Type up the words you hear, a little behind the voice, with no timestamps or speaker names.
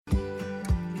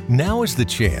Now is the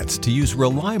chance to use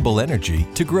reliable energy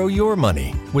to grow your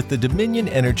money with the Dominion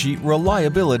Energy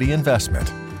Reliability Investment.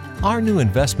 Our new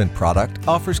investment product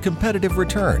offers competitive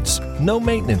returns, no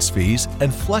maintenance fees,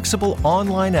 and flexible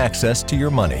online access to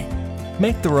your money.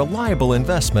 Make the reliable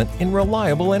investment in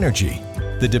reliable energy.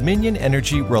 The Dominion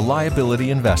Energy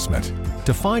Reliability Investment.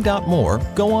 To find out more,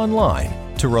 go online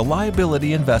to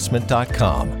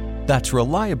reliabilityinvestment.com. That's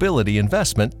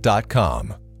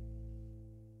reliabilityinvestment.com.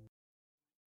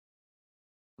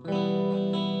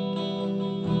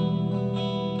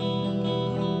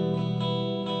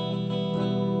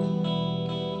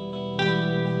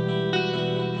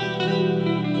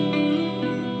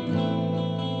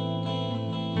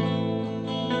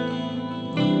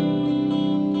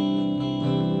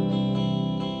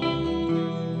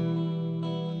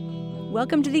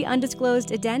 Welcome to the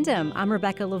Undisclosed Addendum. I'm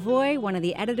Rebecca Lavoie, one of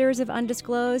the editors of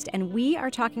Undisclosed, and we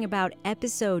are talking about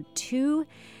Episode 2,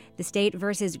 The State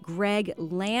versus Greg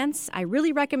Lance. I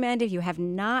really recommend, if you have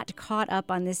not caught up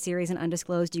on this series in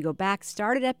Undisclosed, you go back,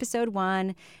 start at Episode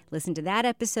 1, listen to that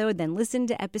episode, then listen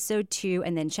to Episode 2,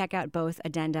 and then check out both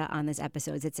addenda on this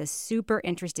episode. It's a super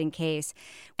interesting case.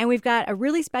 And we've got a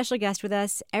really special guest with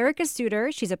us, Erica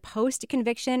Suter. She's a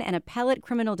post-conviction and appellate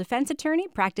criminal defense attorney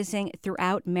practicing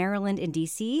throughout Maryland and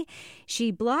D.C.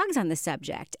 She blogs on the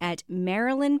subject at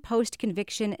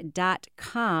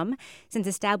marylandpostconviction.com. Since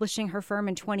establishing her firm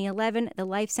in 2011, the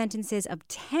life sentences of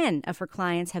 10 of her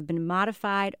clients have been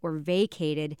modified or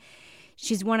vacated.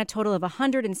 She's won a total of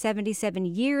 177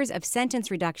 years of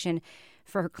sentence reduction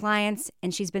for her clients,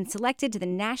 and she's been selected to the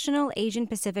National Asian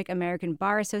Pacific American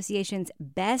Bar Association's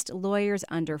Best Lawyers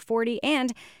Under 40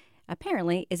 and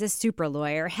apparently is a super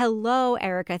lawyer. Hello,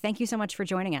 Erica. Thank you so much for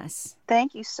joining us.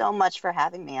 Thank you so much for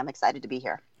having me. I'm excited to be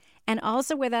here. And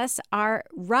also with us are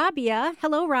Rabia.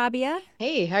 Hello, Rabia.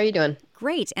 Hey, how are you doing?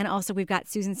 Great. And also we've got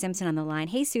Susan Simpson on the line.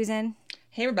 Hey, Susan.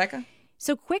 Hey, Rebecca.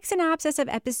 So quick synopsis of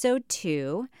Episode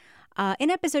 2.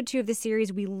 In Episode 2 of the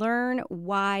series, we learn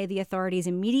why the authorities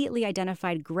immediately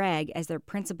identified Greg as their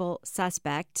principal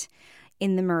suspect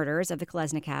in the murders of the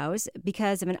Kolesnikows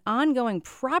because of an ongoing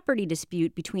property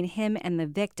dispute between him and the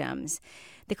victims.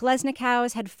 The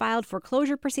Kolesnikows had filed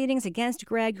foreclosure proceedings against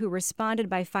Greg, who responded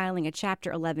by filing a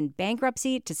Chapter 11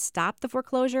 bankruptcy to stop the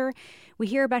foreclosure. We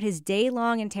hear about his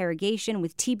day-long interrogation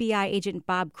with TBI agent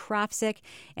Bob Krofsick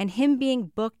and him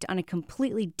being booked on a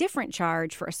completely different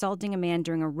charge for assaulting a man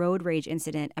during a road rage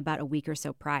incident about a week or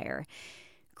so prior.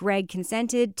 Greg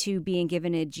consented to being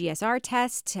given a GSR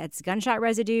test, that's gunshot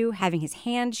residue, having his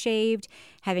hand shaved,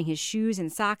 having his shoes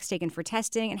and socks taken for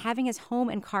testing, and having his home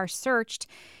and car searched,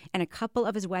 and a couple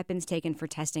of his weapons taken for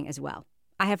testing as well.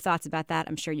 I have thoughts about that.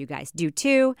 I'm sure you guys do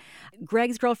too.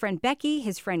 Greg's girlfriend Becky,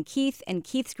 his friend Keith, and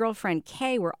Keith's girlfriend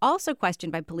Kay were also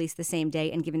questioned by police the same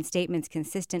day and given statements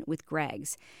consistent with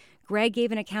Greg's. Greg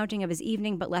gave an accounting of his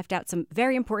evening but left out some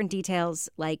very important details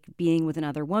like being with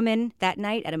another woman that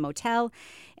night at a motel,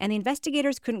 and the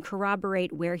investigators couldn't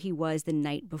corroborate where he was the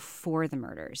night before the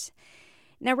murders.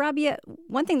 Now, Rabia,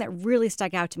 one thing that really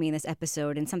stuck out to me in this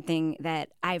episode, and something that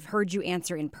I've heard you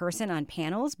answer in person on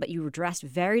panels, but you addressed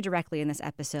very directly in this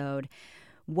episode,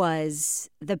 was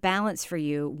the balance for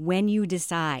you when you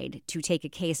decide to take a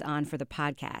case on for the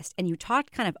podcast. And you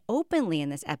talked kind of openly in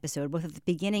this episode, both at the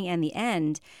beginning and the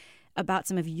end, about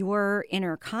some of your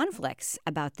inner conflicts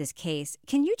about this case.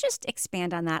 Can you just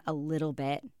expand on that a little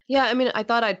bit? Yeah, I mean, I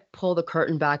thought I'd pull the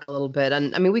curtain back a little bit.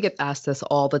 And I mean, we get asked this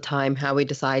all the time, how we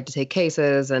decide to take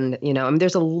cases. And, I mean,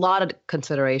 there's a lot of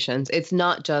considerations. It's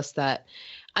not just that.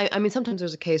 I mean, sometimes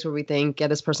there's a case where we think, yeah,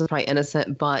 this person's probably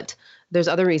innocent, but there's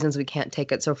other reasons we can't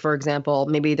take it. So, for example,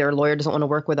 maybe their lawyer doesn't want to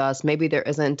work with us. Maybe there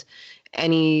isn't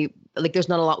there's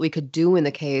not a lot we could do in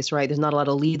the case, right? There's not a lot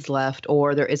of leads left,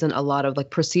 or there isn't a lot of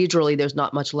procedurally, there's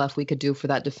not much left we could do for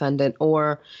that defendant,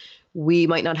 or we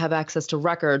might not have access to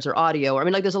records or audio.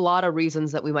 There's a lot of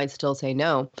reasons that we might still say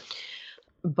no.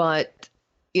 But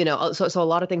so a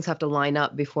lot of things have to line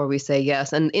up before we say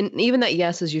yes. And even that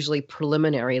yes is usually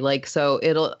preliminary. I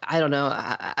don't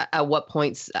know at what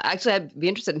points. Actually, I'd be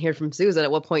interested in hearing from Susan at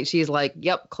what point she's like,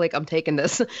 yep, click, I'm taking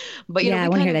this. But, I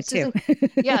want to hear that too.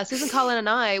 Susan, Colin, and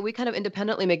I, we kind of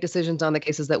independently make decisions on the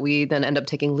cases that we then end up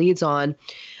taking leads on.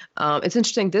 It's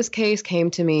interesting. This case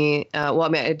came to me.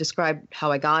 I described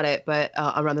how I got it, but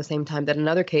around the same time that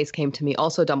another case came to me,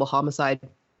 also double homicide.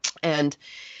 And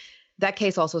that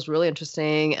case also is really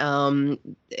interesting. I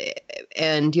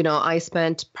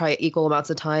spent probably equal amounts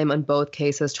of time on both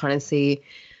cases trying to see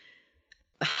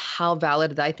how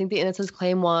valid I think the innocence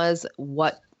claim was,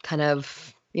 what kind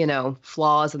of,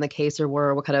 flaws in the case there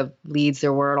were, what kind of leads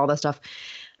there were, and all that stuff.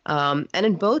 And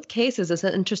in both cases, it's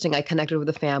interesting. I connected with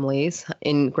the families.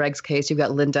 In Greg's case, you've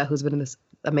got Linda, who's been this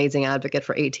amazing advocate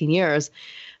for 18 years.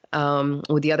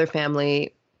 With the other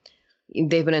family,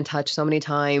 they've been in touch so many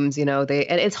times, and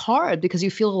it's hard because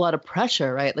you feel a lot of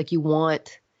pressure, right? Like you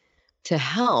want to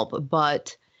help,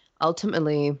 but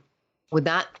ultimately with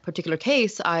that particular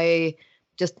case, I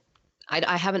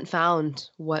haven't found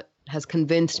what has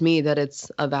convinced me that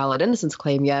it's a valid innocence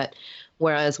claim yet.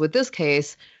 Whereas with this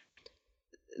case,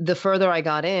 the further I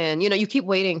got in, you keep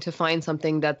waiting to find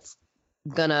something that's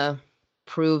gonna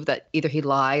prove that either he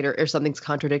lied or something's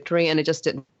contradictory, and it just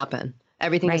didn't happen.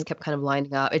 Everything Right. just kept kind of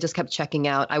lining up. It just kept checking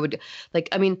out.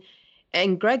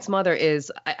 And Greg's mother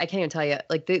is, I can't even tell you,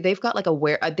 like they've got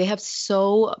like they have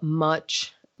so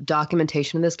much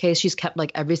documentation in this case. She's kept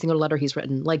like every single letter he's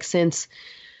written, like since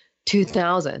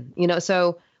 2000,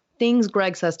 so things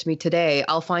Greg says to me today,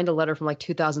 I'll find a letter from like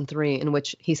 2003 in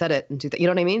which he said it in 2000, you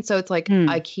know what I mean? So it's like,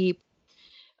 I keep,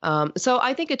 so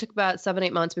I think it took about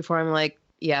 7-8 months before I'm like,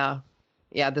 yeah,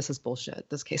 this is bullshit.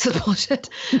 This case is bullshit.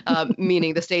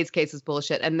 Meaning the state's case is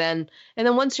bullshit. And then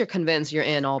once you're convinced, you're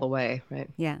in all the way, right?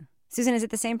 Yeah. Susan, is it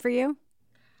the same for you?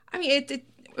 I mean,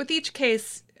 with each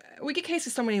case, we get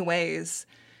cases so many ways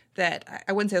that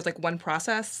I wouldn't say it's like one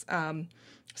process.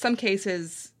 Some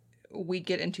cases we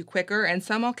get into quicker, and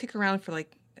some I'll kick around for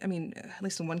at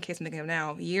least in one case I'm thinking of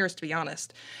now, years, to be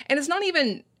honest. And it's not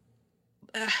even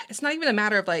a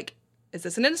matter of like, is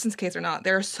this an innocence case or not?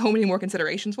 There are so many more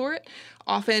considerations for it.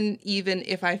 Often, even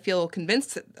if I feel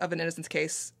convinced of an innocence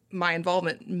case, my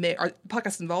involvement or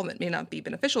podcast involvement may not be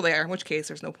beneficial there, in which case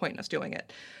there's no point in us doing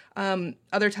it.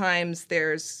 Other times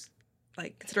there's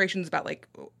like considerations about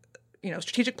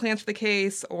strategic plans for the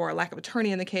case or a lack of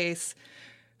attorney in the case.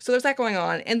 So there's that going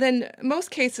on. And then most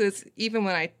cases, even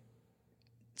when I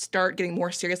start getting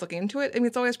more serious looking into it,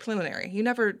 it's always preliminary. You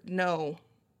never know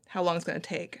how long it's going to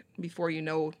take before you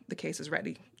know the case is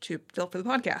ready to fill for the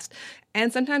podcast.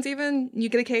 And sometimes even you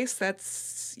get a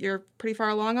case you're pretty far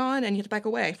along on and you have to back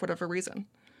away for whatever reason.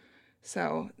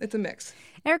 So it's a mix.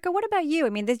 Erica, what about you?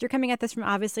 You're coming at this from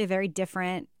obviously a very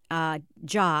different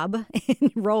job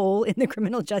and role in the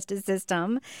criminal justice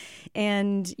system.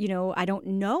 And, I don't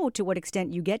know to what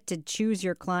extent you get to choose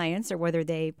your clients or whether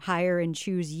they hire and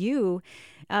choose you.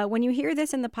 When you hear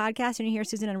this in the podcast and you hear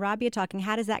Susan and Rabia talking,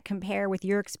 how does that compare with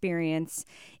your experience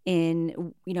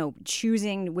in,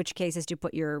 choosing which cases to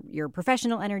put your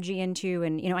professional energy into?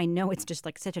 And, I know it's just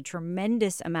like such a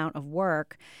tremendous amount of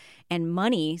work and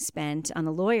money spent on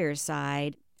the lawyer's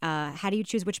side. How do you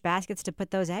choose which baskets to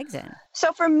put those eggs in?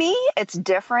 So for me, it's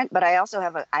different, but I also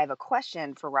have a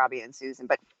question for Rabia and Susan.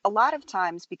 But a lot of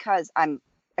times, because I'm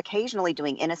occasionally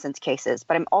doing innocence cases,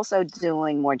 but I'm also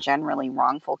doing more generally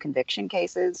wrongful conviction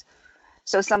cases.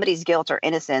 So somebody's guilt or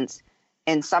innocence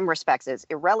in some respects is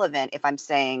irrelevant if I'm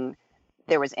saying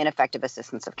there was ineffective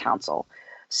assistance of counsel.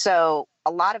 So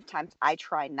a lot of times I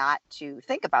try not to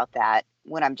think about that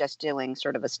when I'm just doing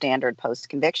sort of a standard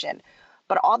post-conviction.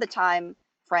 But all the time,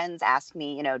 friends ask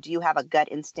me, do you have a gut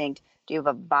instinct? Do you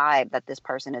have a vibe that this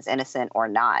person is innocent or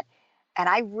not? And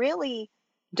I really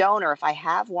don't, or if I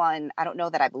have one, I don't know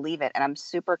that I believe it. And I'm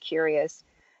super curious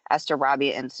as to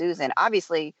Rabia and Susan.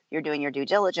 Obviously, you're doing your due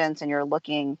diligence and you're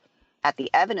looking at the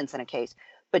evidence in a case,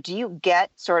 but do you get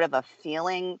sort of a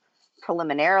feeling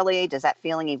preliminarily? Does that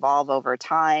feeling evolve over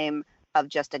time of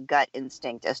just a gut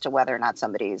instinct as to whether or not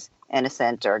somebody's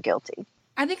innocent or guilty?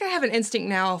 I think I have an instinct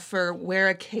now for where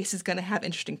a case is going to have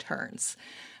interesting turns.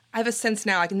 I have a sense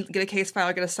now I can get a case file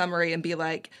or get a summary and be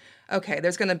like, okay,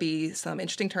 there's going to be some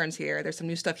interesting turns here. There's some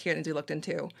new stuff here that needs to be looked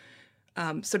into.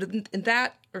 So in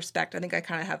that respect, I think I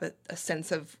kind of have a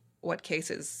sense of what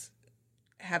cases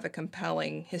have a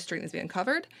compelling history that needs to be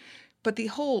uncovered. But the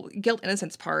whole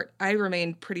guilt-innocence part, I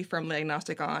remain pretty firmly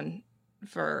agnostic on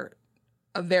for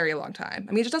a very long time.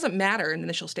 It just doesn't matter in the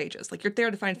initial stages. Like, you're there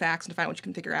to find facts and to find what you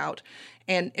can figure out.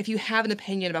 And if you have an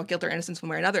opinion about guilt or innocence one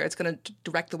way or another, it's going to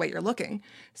direct the way you're looking.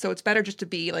 So it's better just to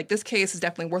be like, this case is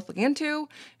definitely worth looking into,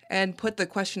 and put the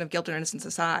question of guilt or innocence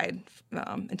aside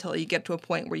until you get to a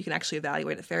point where you can actually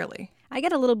evaluate it fairly. I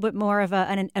get a little bit more of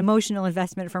an emotional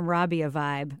investment from Rabia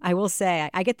vibe. I will say,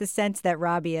 I get the sense that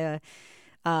Rabia...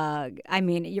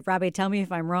 Rabia, tell me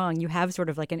if I'm wrong. You have sort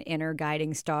of like an inner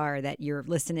guiding star that you're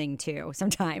listening to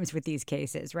sometimes with these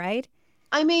cases, right?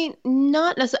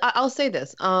 Not necessarily. I'll say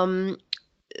this.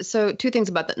 So two things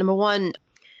about that. Number one,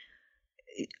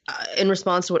 in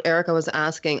response to what Erica was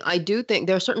asking, I do think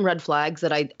there are certain red flags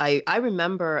that I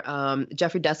remember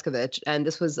Jeffrey Deskovich, and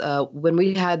this was when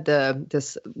we had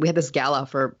this gala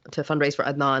to fundraise for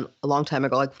Adnan a long time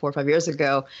ago, like 4 or 5 years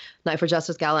ago, Night for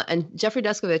Justice Gala, and Jeffrey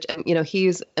Deskovich, and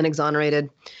he's an exonerated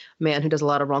man who does a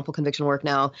lot of wrongful conviction work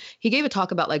now. He gave a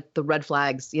talk about like the red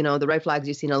flags, the red flags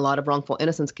you see in a lot of wrongful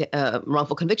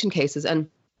conviction cases, and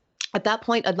at that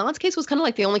point, Adnan's case was kind of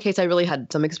like the only case I really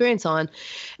had some experience on.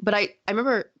 But I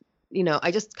remember,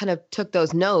 I just kind of took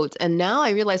those notes. And now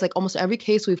I realize like almost every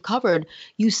case we've covered,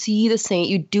 you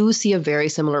do see a very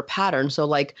similar pattern. So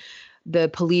like the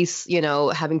police,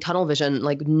 having tunnel vision,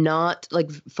 like not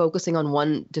like focusing on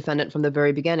one defendant from the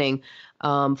very beginning,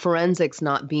 forensics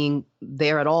not being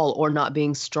there at all or not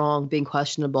being strong, being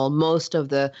questionable. Most of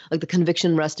the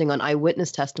conviction resting on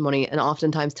eyewitness testimony and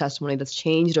oftentimes testimony that's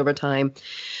changed over time.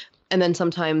 And then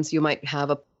sometimes you might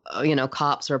have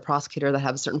cops or a prosecutor that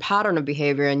have a certain pattern of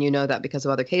behavior, and that because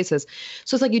of other cases.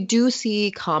 So it's like you do see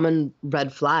common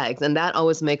red flags, and that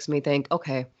always makes me think,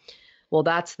 okay, well,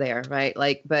 that's there, right?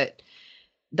 Like, but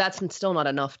that's still not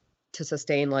enough to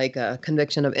sustain like a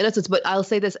conviction of innocence. But I'll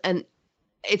say this, and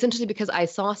it's interesting because I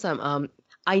saw some.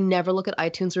 I never look at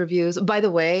iTunes reviews. By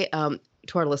the way, to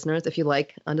our listeners, if you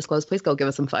like Undisclosed, please go give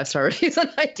us some 5-star reviews on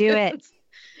iTunes.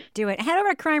 Do it. Head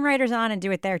over to Crime Writers On and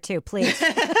do it there too, please.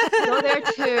 Go there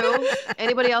too.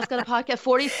 Anybody else got a podcast?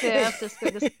 45th.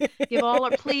 Just give all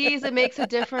our, please. It makes a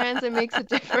difference.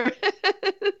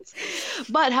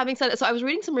 But having said it, so I was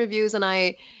reading some reviews, and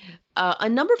a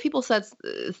number of people said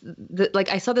that, like,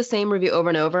 I saw the same review over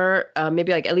and over,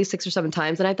 maybe like at least 6 or 7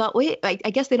 times. And I thought, wait, I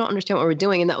guess they don't understand what we're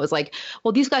doing. And that was like,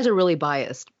 well, these guys are really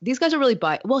biased.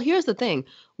 Well, here's the thing.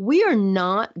 We are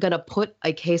not going to put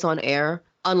a case on air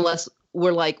unless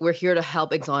we're here to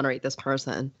help exonerate this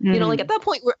person. Mm-hmm. Like at that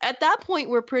point,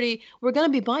 we're going to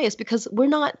be biased because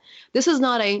this is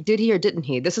not a did he or didn't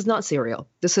he? This is not serial.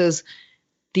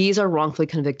 These are wrongfully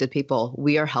convicted people.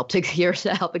 We are here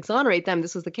to help exonerate them.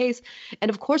 This is the case.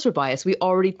 And of course we're biased. We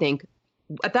already think,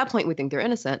 at that point, we think they're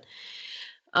innocent.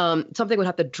 Something would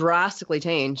have to drastically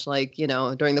change, like,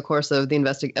 during the course of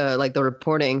the the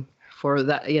reporting for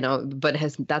that, but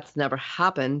that's never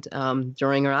happened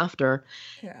during or after.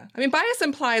 Yeah. I mean, bias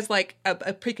implies like a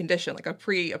precondition, like a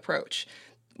pre-approach.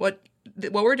 What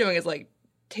we're doing is like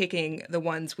taking the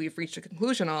ones we've reached a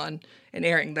conclusion on and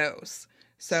airing those.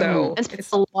 So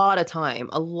it's a lot of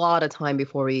time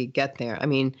before we get there. I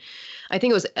mean, I think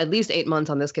it was at least 8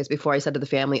 months on this case before I said to the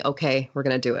family, okay, we're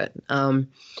going to do it.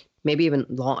 Maybe even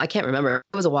long. I can't remember.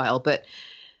 It was a while, but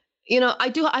I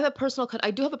do have a personal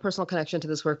connection to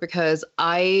this work because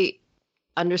I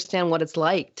understand what it's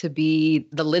like to be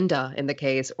the Linda in the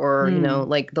case or,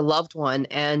 like the loved one.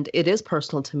 And it is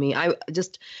personal to me.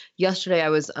 Yesterday I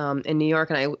was in New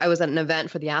York, and I was at an event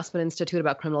for the Aspen Institute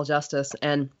about criminal justice.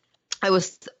 And I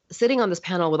was sitting on this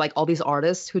panel with like all these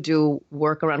artists who do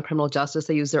work around criminal justice.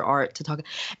 They use their art to talk.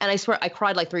 And I swear I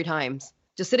cried like 3 times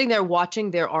just sitting there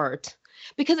watching their art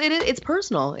because it's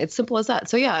personal. It's simple as that.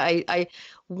 So yeah, I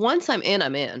once I'm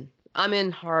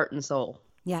in heart and soul.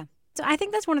 Yeah. So I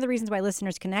think that's one of the reasons why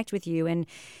listeners connect with you. And,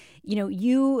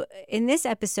 you in this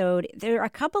episode, there are a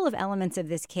couple of elements of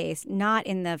this case, not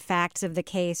in the facts of the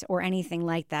case or anything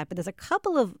like that, but there's a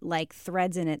couple of like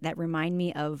threads in it that remind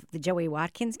me of the Joey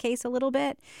Watkins case a little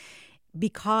bit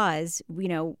because,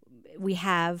 we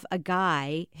have a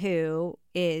guy who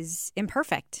is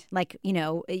imperfect, like,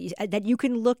 that you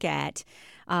can look at,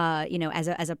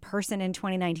 as a person in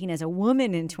 2019, as a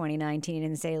woman in 2019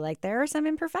 and say, like, there are some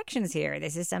imperfections here.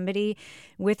 This is somebody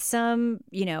with some,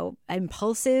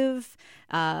 impulsive,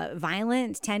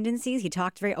 violent tendencies. He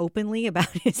talked very openly about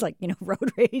his,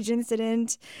 road rage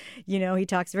incident. He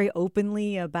talks very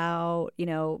openly about,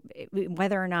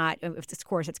 whether or not, of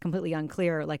course, it's completely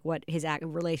unclear, like, what his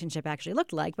relationship actually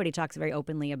looked like. But he talks very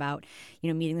openly about,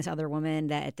 meeting this other woman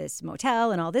at this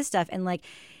motel and all this stuff. And, like,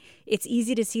 it's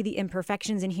easy to see the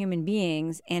imperfections in human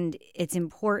beings, and it's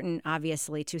important,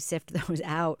 obviously, to sift those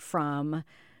out from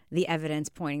the evidence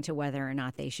pointing to whether or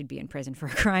not they should be in prison for a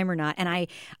crime or not. And I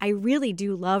really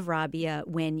do love, Rabia,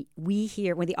 when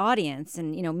the audience,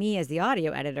 and, me as the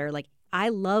audio editor, like, I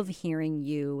love hearing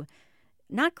you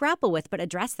not grapple with, but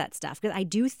address that stuff. Because I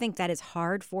do think that is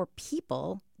hard for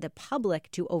people, the public,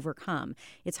 to overcome.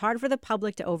 It's hard for the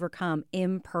public to overcome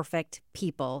imperfect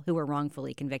people who are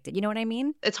wrongfully convicted. You know what I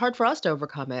mean? It's hard for us to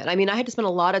overcome it. I mean, I had to spend a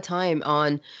lot of time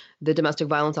on the domestic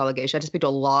violence allegation. I had to speak to a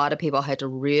lot of people. I had to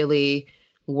really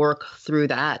work through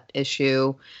that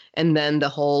issue. And then the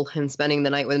whole him spending the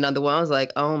night with another one, I was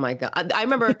like, oh my God. I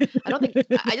remember,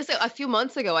 I just a few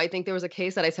months ago, I think there was a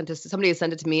case that I sent to, somebody had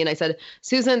sent it to me and I said,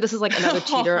 Susan, this is like another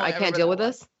cheater. I can't deal with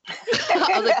this.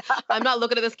 I was like, I'm not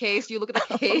looking at this case. You look at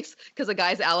the case, because the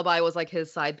guy's alibi was like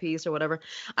his side piece or whatever.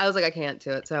 I was like, I can't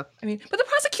do it. So, I mean, but the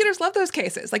prosecutors love those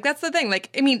cases. Like, that's the thing. Like,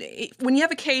 I mean, when you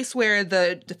have a case where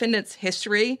the defendant's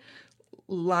history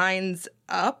lines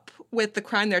up with the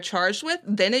crime they're charged with,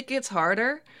 then it gets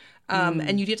harder.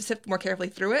 And you need to sift more carefully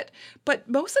through it. But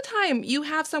most of the time, you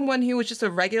have someone who is just a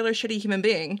regular shitty human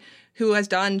being who has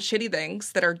done shitty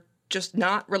things that are just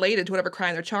not related to whatever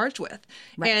crime they're charged with.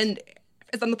 Right. And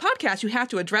as on the podcast, you have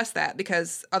to address that,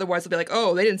 because otherwise they'll be like,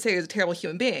 oh, they didn't say he was a terrible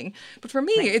human being. But for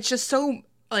me, it's just so,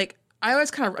 like, I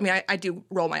always kind of, I mean, I do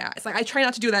roll my eyes. Like, I try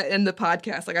not to do that in the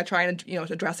podcast. Like, I try and,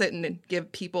 to address it and give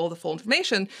people the full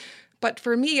information. But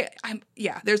for me,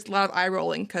 there's a lot of eye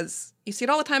rolling, because you see it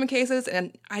all the time in cases,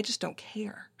 and I just don't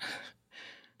care.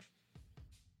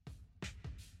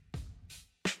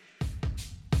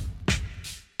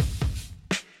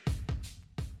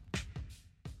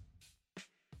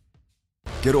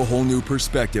 Get a whole new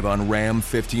perspective on Ram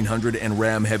 1500 and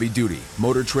Ram Heavy Duty,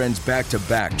 Motor Trend's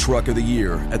back-to-back Truck of the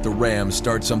Year at the Ram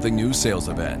Start Something New sales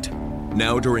event.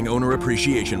 Now during Owner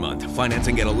Appreciation Month,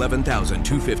 financing at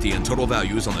 $11,250 in total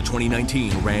values on the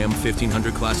 2019 Ram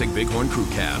 1500 Classic Bighorn Crew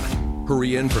Cab.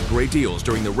 Hurry in for great deals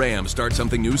during the Ram Start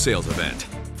Something New sales event.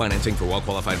 Financing for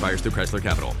well-qualified buyers through Chrysler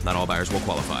Capital. Not all buyers will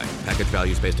qualify. Package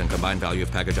values based on combined value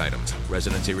of package items.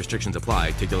 Residency restrictions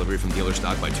apply. Take delivery from dealer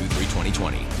stock by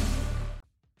 2/3/2020.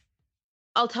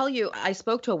 I'll tell you, I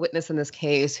spoke to a witness in this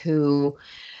case who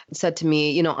said to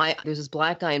me, there's this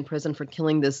black guy in prison for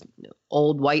killing this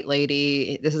old white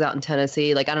lady. This is out in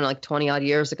Tennessee, like 20 odd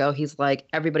years ago. He's like,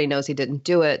 everybody knows he didn't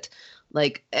do it.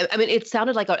 Like, I mean, it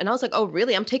sounded like, and I was like, oh,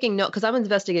 really? I'm taking note, because I'm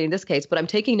investigating this case, but I'm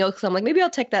taking notes, because I'm like, maybe I'll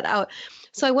check that out.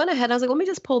 So I went ahead and I was like, let me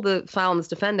just pull the file on this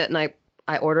defendant. And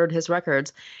I ordered his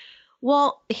records.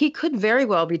 Well, he could very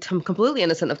well be completely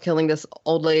innocent of killing this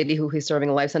old lady who he's serving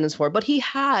a life sentence for, but he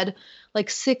had like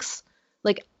 6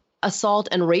 assault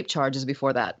and rape charges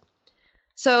before that.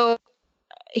 So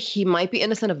he might be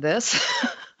innocent of this.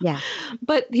 Yeah.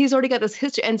 But he's already got this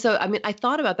history. And so, I mean, I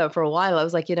thought about that for a while. I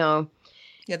was like, Yeah,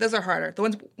 those are harder. The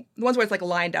ones where it's like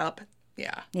lined up.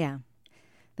 Yeah. Yeah.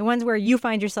 The ones where you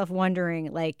find yourself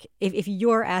wondering, like, if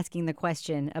you're asking the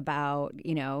question about,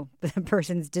 the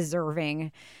person's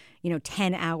deserving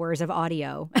 10 hours of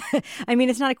audio. I mean,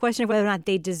 it's not a question of whether or not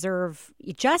they deserve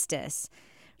justice.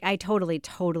 I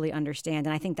totally understand.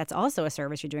 And I think that's also a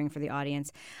service you're doing for the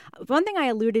audience. One thing I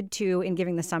alluded to in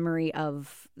giving the summary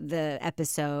of the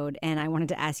episode, and I wanted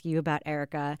to ask you about,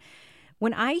 Erica,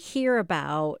 when I hear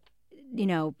about,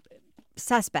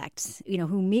 suspects,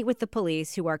 who meet with the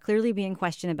police, who are clearly being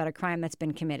questioned about a crime that's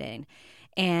been committed,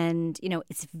 and,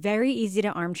 it's very easy to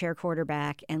armchair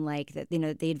quarterback, and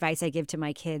the advice I give to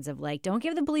my kids of don't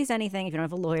give the police anything if you don't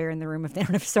have a lawyer in the room, if they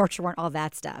don't have a search warrant, all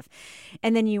that stuff.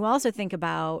 And then you also think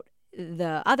about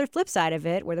the other flip side of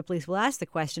it, where the police will ask the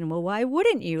question, well, why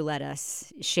wouldn't you let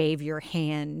us shave your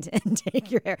hand and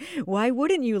take your hair? Why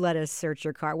wouldn't you let us search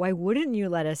your car? Why wouldn't you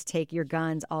let us take your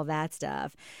guns? All that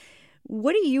stuff.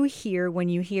 What do you hear when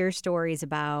you hear stories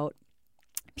about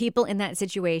people in that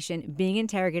situation being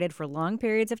interrogated for long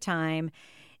periods of time,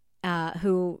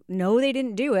 who know they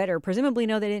didn't do it, or presumably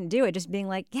know they didn't do it, just being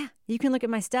like, yeah, you can look at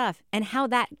my stuff, and how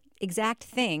that exact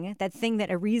thing, that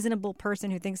a reasonable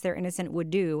person who thinks they're innocent would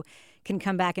do, can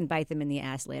come back and bite them in the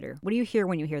ass later? What do you hear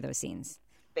when you hear those scenes?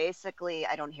 Basically,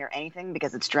 I don't hear anything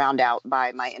because it's drowned out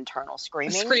by my internal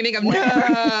screaming. Screaming of no,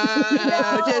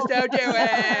 just don't do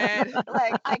it.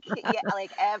 I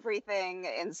can't, everything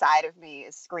inside of me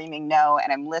is screaming no,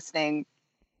 and I'm listening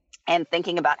and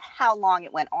thinking about how long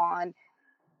it went on.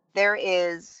 There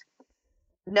is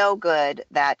no good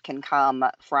that can come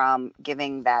from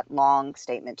giving that long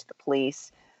statement to the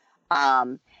police.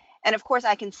 And of course,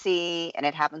 I can see, and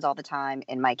it happens all the time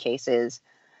in my cases,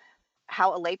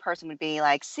 how a layperson would be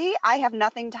like, see, I have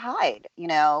nothing to hide.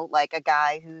 Like a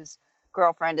guy whose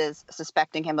girlfriend is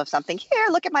suspecting him of something. Here,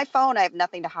 look at my phone. I have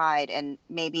nothing to hide. And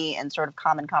maybe in sort of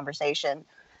common conversation,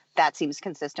 that seems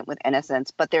consistent with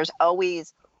innocence. But there's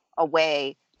always a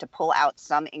way to pull out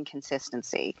some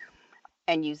inconsistency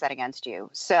and use that against you.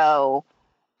 So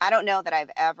I don't know that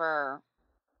I've ever,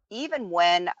 even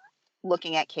when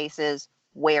looking at cases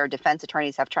where defense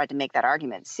attorneys have tried to make that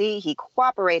argument, see, he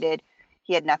cooperated,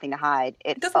 he had nothing to hide,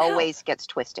 it always gets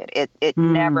twisted. It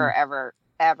never, ever,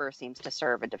 ever seems to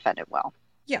serve a defendant well.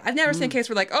 Yeah, I've never seen a case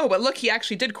where like, oh, but look, he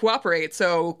actually did cooperate,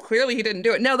 so clearly he didn't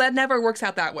do it. No, that never works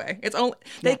out that way. It's only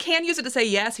they can use it to say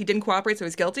yes, he didn't cooperate, so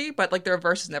he's guilty, but like the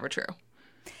reverse is never true.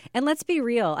 And let's be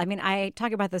real. I mean, I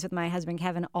talk about this with my husband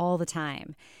Kevin all the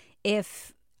time.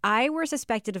 If I were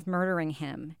suspected of murdering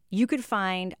him, you could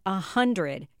find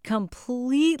 100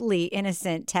 completely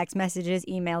innocent text messages,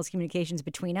 emails, communications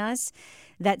between us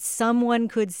that someone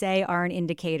could say are an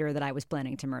indicator that I was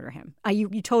planning to murder him.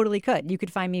 You totally could. You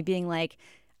could find me being like,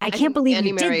 I can't believe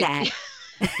you did that.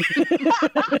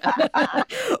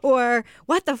 Or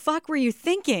what the fuck were you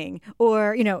thinking?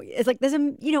 Or, it's like there's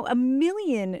a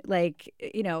million, like,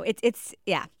 it's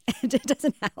yeah, it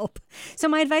doesn't help. So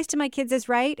my advice to my kids is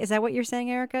right. Is that what you're saying,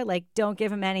 Erica? Like, don't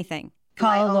give them anything.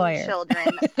 Call a lawyer.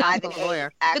 Children, I've a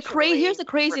lawyer. Here's the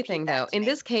crazy thing, though. In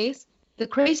this case, the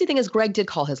crazy thing is Greg did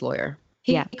call his lawyer.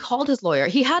 He called his lawyer.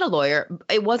 He had a lawyer.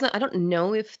 It wasn't, I don't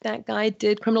know if that guy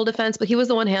did criminal defense, but he was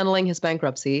the one handling his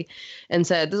bankruptcy and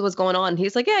said, this is what's going on.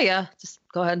 He's like, yeah, just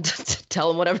go ahead and tell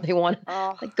them whatever they want.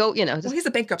 Like, go, well, he's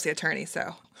a bankruptcy attorney,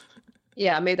 so.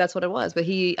 Yeah, maybe that's what it was. But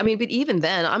but even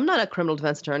then, I'm not a criminal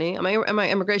defense attorney. I'm an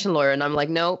immigration lawyer. And I'm like,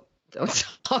 nope, don't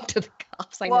talk to the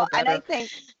cops. Well, and I think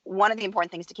one of the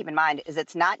important things to keep in mind is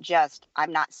it's not just,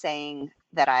 I'm not saying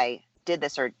that I did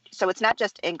this, so it's not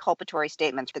just inculpatory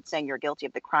statements that's saying you're guilty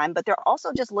of the crime, but they're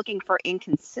also just looking for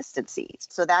inconsistencies.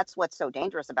 So that's what's so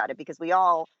dangerous about it, because we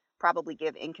all probably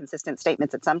give inconsistent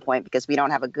statements at some point because we don't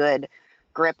have a good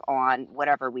grip on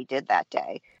whatever we did that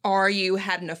day. Or you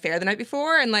had an affair the night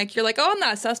before and like you're like, oh, I'm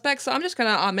not a suspect, so I'm just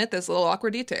going to omit this little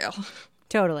awkward detail.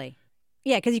 Totally.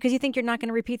 Yeah, because you think you're not going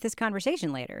to repeat this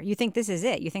conversation later. You think this is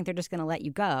it. You think they're just going to let you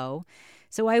go.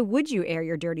 So why would you air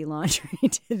your dirty laundry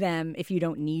to them if you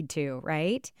don't need to,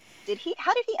 right?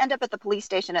 How did he end up at the police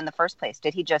station in the first place?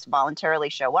 Did he just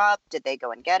voluntarily show up? Did they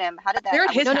go and get him? How did that? They're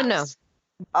at his house. No.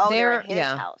 Oh, they're at his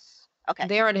house. Okay.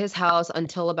 They're at his house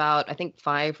until about, I think,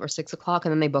 5 or 6 o'clock,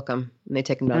 and then they book him and they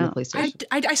take him down to the police station.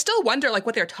 I still wonder like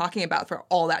what they're talking about for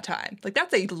all that time. Like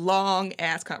that's a long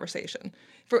ass conversation.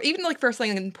 For even like for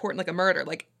something important like a murder,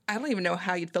 like I don't even know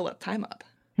how you'd fill that time up.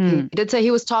 He did say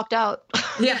he was talked out.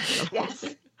 Yeah. Yes.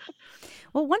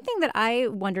 Well, one thing that I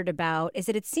wondered about is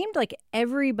that it seemed like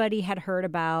everybody had heard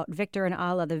about Victor and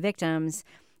Alla, the victims'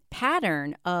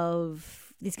 pattern of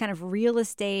these kind of real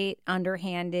estate,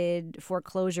 underhanded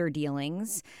foreclosure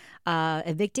dealings,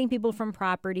 evicting people from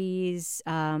properties,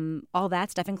 all that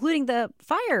stuff, including the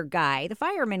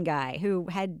fireman guy who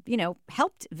had,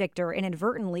 helped Victor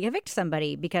inadvertently evict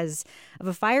somebody because of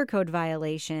a fire code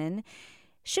violation.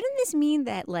 Shouldn't this mean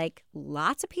that, like,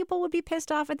 lots of people would be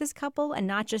pissed off at this couple and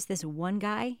not just this one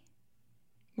guy?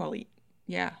 Well,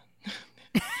 yeah.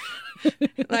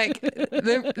 Like,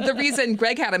 the reason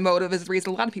Greg had a motive is the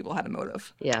reason a lot of people had a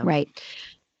motive. Yeah. Right.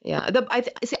 Yeah.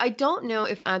 I don't know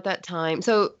if at that time,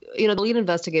 so, the lead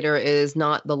investigator is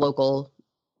not the local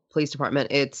police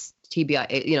department. It's TBI,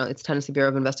 it's Tennessee Bureau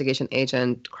of Investigation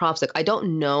agent Kropsic. I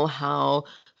don't know how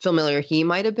familiar he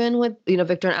might have been with,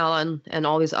 Victor and Alan and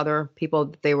all these other people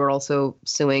that they were also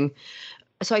suing.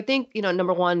 So I think,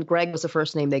 number one, Greg was the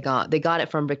first name they got. They got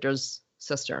it from Victor's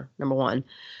sister, number one.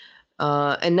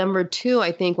 And number two,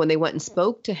 I think when they went and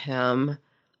spoke to him,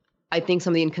 I think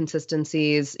some of the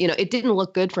inconsistencies, it didn't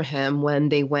look good for him when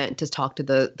they went to talk to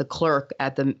the clerk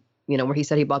at the, where he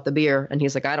said he bought the beer. And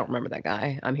he's like, I don't remember that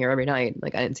guy. I'm here every night.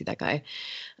 Like, I didn't see that guy.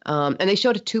 And they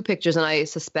showed 2 pictures, and I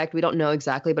suspect, we don't know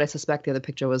exactly, but I suspect the other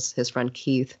picture was his friend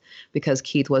Keith, because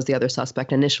Keith was the other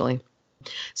suspect initially.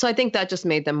 So I think that just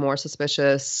made them more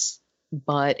suspicious.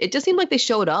 But it just seemed like they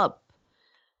showed up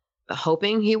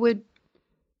hoping he would,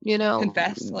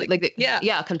 confess. Confess. I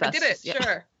did it. Yeah.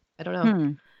 Sure. I don't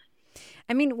know.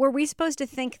 I mean, were we supposed to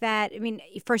think that? I mean,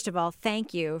 first of all,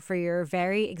 thank you for your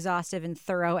very exhaustive and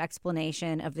thorough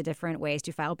explanation of the different ways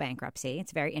to file bankruptcy.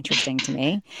 It's very interesting to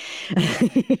me.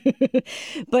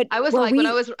 But I was like,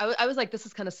 I was like, this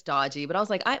is kind of stodgy, but I was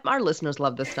like, our listeners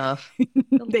love this stuff.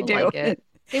 They do. Like it.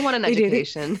 They want an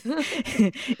education.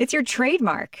 It's your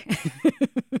trademark.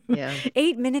 Yeah.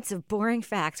 8 minutes of boring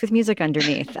facts with music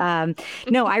underneath.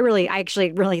 No, I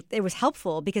actually really, it was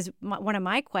helpful because one of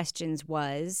my questions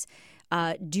was,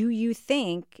 do you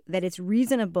think that it's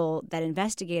reasonable that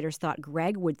investigators thought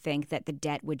Greg would think that the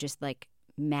debt would just like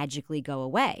magically go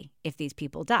away if these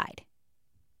people died?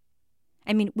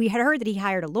 I mean, we had heard that he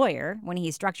hired a lawyer when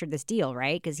he structured this deal,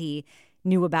 right? Because he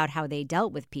knew about how they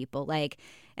dealt with people.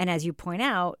 And as you point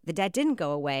out, the debt didn't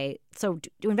go away. So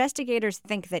do investigators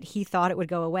think that he thought it would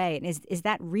go away? And is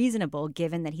that reasonable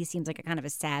given that he seems like a kind of a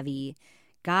savvy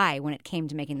guy when it came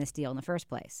to making this deal in the first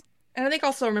place? And I think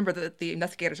also remember that the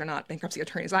investigators are not bankruptcy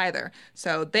attorneys either.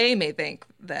 So they may think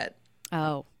that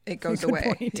it goes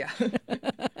away. Point. Yeah.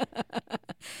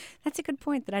 That's a good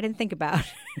point that I didn't think about.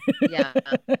 Yeah.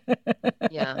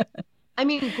 Yeah. I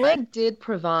mean, Greg did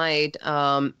provide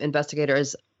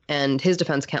investigators and his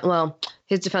defense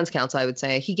counsel, I would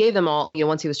say. He gave them all,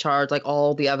 once he was charged, like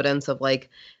all the evidence of like,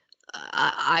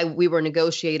 we were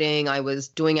negotiating. I was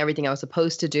doing everything I was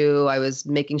supposed to do. I was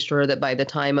making sure that by the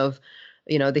time of,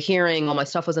 the hearing, all my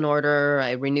stuff was in order.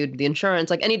 I renewed the insurance,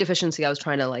 like any deficiency I was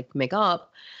trying to like make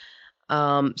up.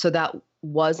 So that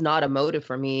was not a motive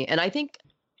for me. And I think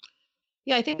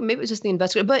maybe it was just the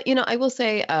investigator. But, I will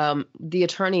say the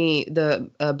attorney,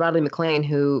 Bradley McLean,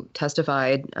 who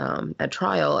testified at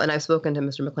trial, and I've spoken to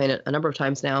Mr. McLean a number of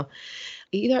times now,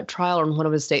 either at trial or in one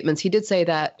of his statements, he did say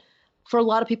that for a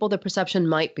lot of people, the perception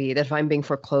might be that if I'm being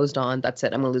foreclosed on, that's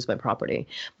it, I'm going to lose my property.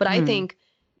 But I think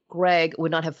Greg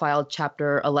would not have filed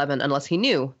Chapter 11 unless he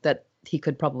knew that he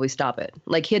could probably stop it.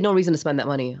 Like he had no reason to spend that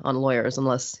money on lawyers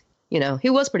unless, he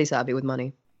was pretty savvy with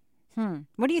money.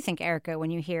 What do you think, Erica, when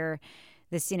you hear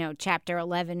this, Chapter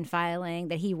 11 filing,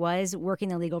 that he was working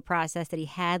the legal process, that he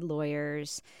had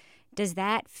lawyers? Does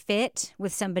that fit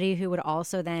with somebody who would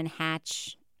also then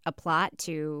hatch a plot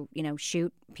to,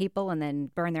 shoot people and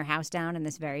then burn their house down in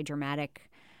this very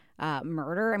dramatic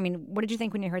murder? I mean, what did you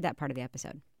think when you heard that part of the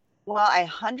episode? Well, I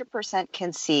 100%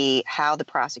 can see how the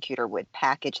prosecutor would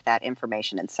package that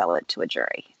information and sell it to a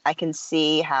jury. I can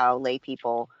see how lay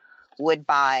people would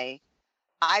buy,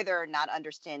 either not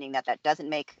understanding that doesn't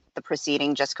make the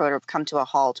proceeding just sort of come to a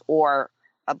halt, or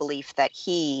a belief that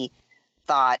he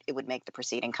thought it would make the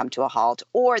proceeding come to a halt,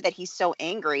 or that he's so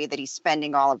angry that he's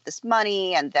spending all of this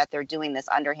money and that they're doing this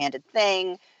underhanded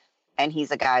thing and he's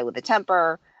a guy with a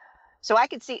temper. So I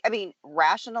could see,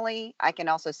 rationally, I can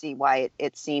also see why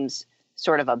it seems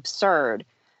sort of absurd.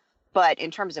 But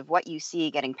in terms of what you see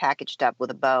getting packaged up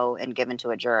with a bow and given to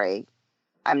a jury,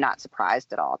 I'm not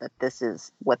surprised at all that this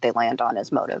is what they land on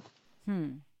as motive.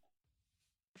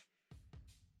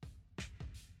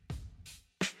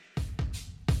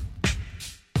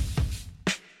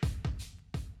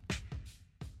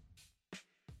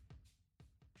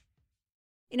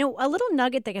 A little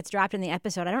nugget that gets dropped in the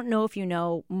episode, I don't know if you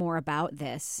know more about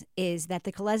this, is that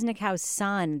the Kolesnikov's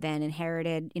son then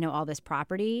inherited, all this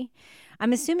property.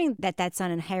 I'm assuming that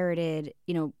son inherited,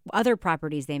 other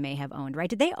properties they may have owned, right?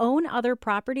 Did they own other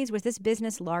properties? Was this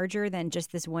business larger than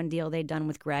just this one deal they'd done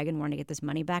with Greg and wanted to get this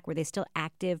money back? Were they still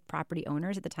active property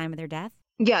owners at the time of their death?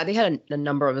 Yeah, they had a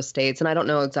number of estates, and I don't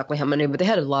know exactly how many, but they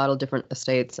had a lot of different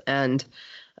estates. And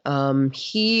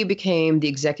he became the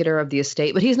executor of the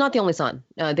estate, but he's not the only son.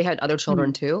 They had other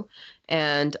children too.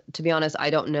 And to be honest,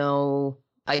 I don't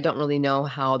really know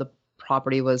how the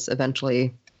property was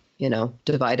eventually,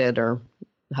 divided or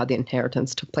how the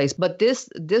inheritance took place. But this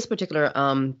particular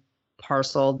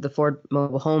parcel, the Ford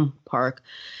Mobile Home Park,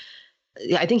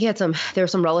 I think there were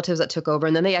some relatives that took over,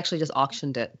 and then they actually just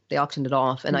auctioned it. They auctioned it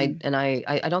off. And I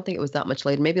don't think it was that much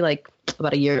later, maybe like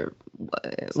about a year,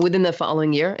 within the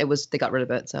following year, they got rid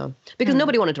of it. So, because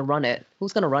nobody wanted to run it.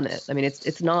 Who's going to run it? I mean,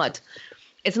 it's not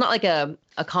like a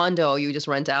condo you just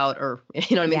rent out, or,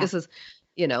 you know what I mean? Yeah. This is,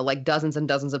 like dozens and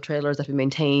dozens of trailers that have been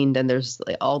maintained, and there's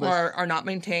like all this. Or are not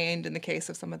maintained in the case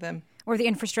of some of them. Or the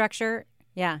infrastructure.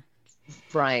 Yeah.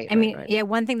 Right. I mean, yeah,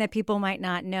 one thing that people might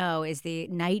not know is the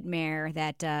nightmare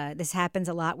that this happens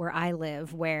a lot where I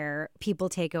live, where people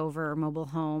take over mobile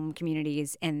home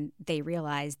communities and they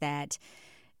realize that,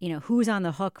 who's on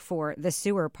the hook for the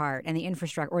sewer part and the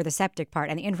infrastructure, or the septic part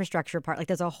and the infrastructure part. Like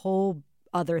there's a whole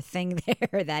other thing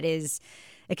there that it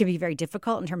can be very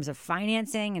difficult in terms of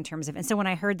financing, and so when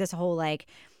I heard this whole like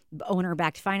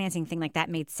owner-backed financing thing, like that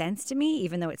made sense to me,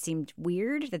 even though it seemed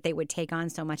weird that they would take on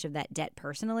so much of that debt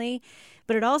personally.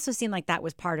 But it also seemed like that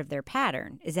was part of their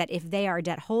pattern, is that if they are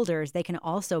debt holders, they can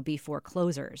also be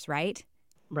foreclosers, right?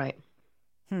 Right.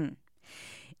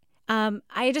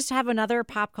 I just have another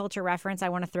pop culture reference I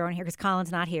want to throw in here because Colin's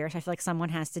not here, so I feel like someone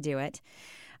has to do it.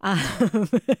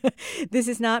 This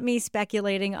is not me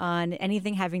speculating on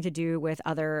anything having to do with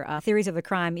other theories of the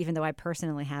crime, even though I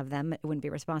personally have them. It wouldn't be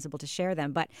responsible to share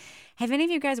them. But have any of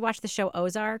you guys watched the show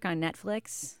Ozark on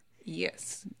Netflix?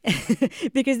 Yes.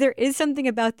 Because there is something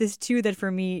about this, too, that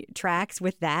for me tracks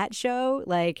with that show.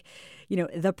 Like,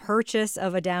 the purchase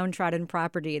of a downtrodden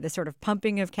property, the sort of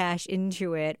pumping of cash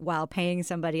into it while paying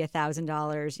somebody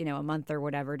 $1,000, a month or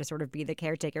whatever to sort of be the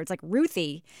caretaker. It's like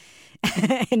Ruthie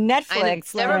and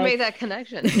Netflix. I never made that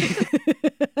connection.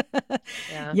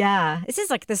 Yeah. This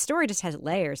is like, the story just has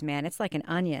layers, man. It's like an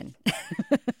onion.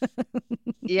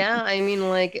 Yeah, I mean,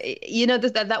 like,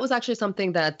 that was actually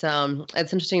something that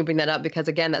it's interesting to bring that up because,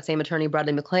 again, that same attorney,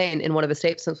 Bradley McLean, in one of his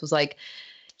statements was like,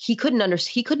 he couldn't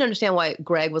understand why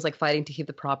Greg was like fighting to keep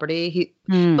the property.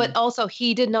 But also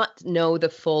he did not know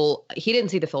he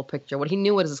didn't see the full picture. What he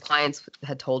knew was his clients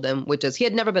had told him, which is he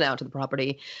had never been out to the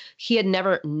property. He had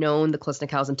never known the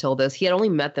Klissnikovs until this. He had only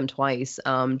met them twice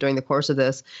during the course of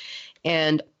this.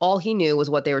 And all he knew was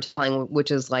what they were telling,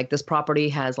 which is like, this property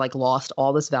has like lost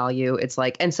all this value. It's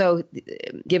like, and so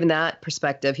given that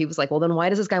perspective, he was like, well, then why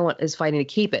does this guy is fighting to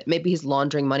keep it? Maybe he's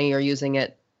laundering money or using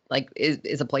it like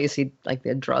is a place he like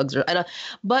the drugs or,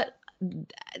 but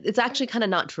it's actually kind of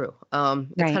not true. It's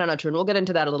kind of not true. And we'll get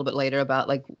into that a little bit later about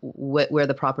like where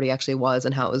the property actually was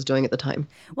and how it was doing at the time.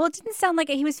 Well, it didn't sound like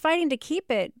he was fighting to keep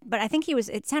it, but I think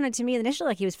it sounded to me initially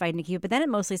like he was fighting to keep it, but then it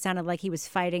mostly sounded like he was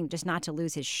fighting just not to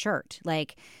lose his shirt.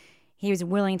 Like he was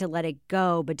willing to let it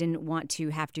go, but didn't want to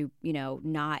have to,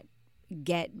 not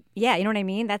get, you know what I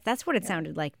mean? That's what it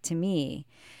sounded like to me.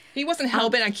 He wasn't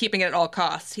hell-bent on keeping it at all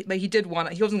costs. He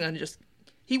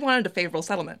wanted a favorable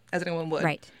settlement, as anyone would,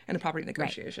 in a property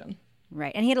negotiation.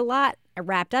 Right. And he had a lot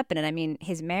wrapped up in it. I mean,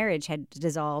 his marriage had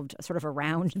dissolved sort of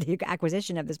around the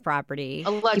acquisition of this property.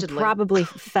 Allegedly. He probably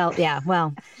felt,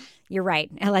 you're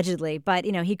right, allegedly. But,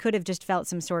 he could have just felt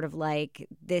some sort of like,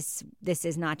 this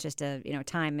is not just a,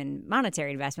 time and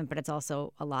monetary investment, but it's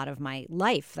also a lot of my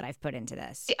life that I've put into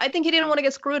this. I think he didn't want to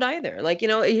get screwed either. Like, he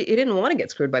didn't want to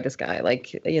get screwed by this guy.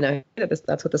 Like,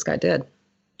 that's what this guy did.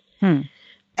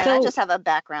 And I just have a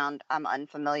background. I'm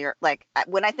unfamiliar. Like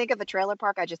when I think of a trailer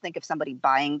park, I just think of somebody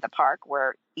buying the park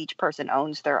where each person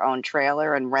owns their own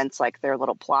trailer and rents like their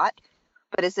little plot.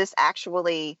 But is this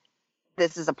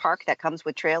is a park that comes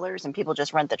with trailers and people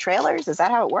just rent the trailers? Is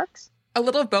that how it works? A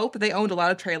little of both, but they owned a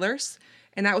lot of trailers.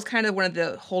 And that was kind of one of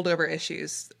the holdover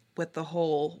issues with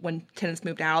when tenants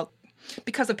moved out.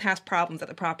 Because of past problems at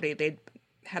the property, they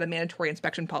had a mandatory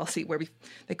inspection policy where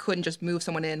they couldn't just move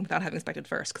someone in without having inspected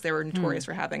first, because they were notorious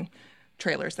for having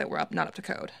trailers that were not up to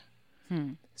code.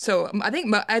 So I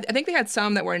think they had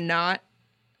some that were not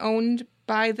owned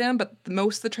by them, but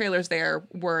most of the trailers there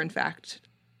were in fact,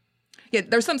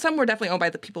 there's some were definitely owned by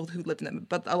the people who lived in them,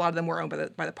 but a lot of them were owned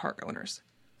by the park owners.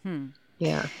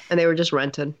 Yeah, and they were just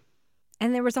rented.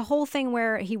 And there was a whole thing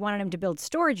where he wanted him to build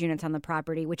storage units on the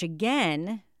property, which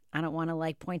again, I don't want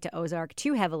to point to Ozark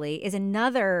too heavily, is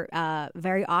another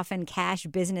very often cash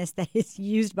business that is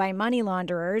used by money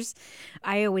launderers.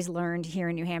 I always learned here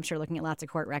in New Hampshire, looking at lots of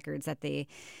court records, that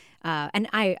and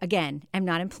I, again, am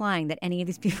not implying that any of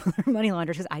these people are money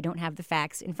launderers because I don't have the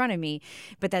facts in front of me,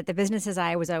 but that the businesses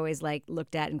I was always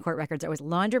looked at in court records are always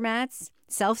laundromats,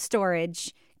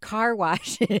 self-storage, car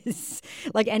washes,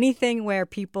 like anything where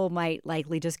people might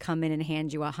likely just come in and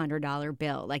hand you $100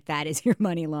 bill. Like that is your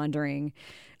money laundering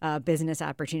business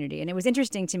opportunity. And it was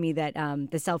interesting to me that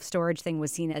the self-storage thing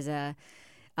was seen as a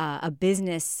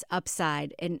business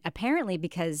upside. And apparently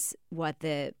because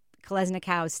the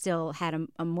Klissnikovs still had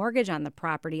a mortgage on the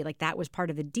property, like that was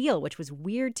part of the deal, which was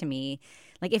weird to me.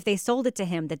 Like if they sold it to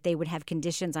him, that they would have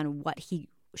conditions on what he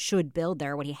should build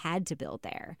there, what he had to build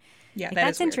there. Yeah,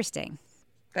 that's interesting.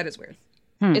 That is weird.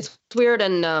 It's weird.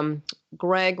 And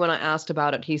Greg, when I asked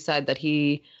about it, he said that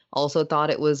he also thought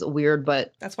it was weird,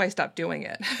 but that's why he stopped doing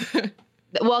it.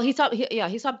 Well, he stopped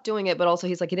doing it, but also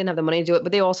he's like, he didn't have the money to do it,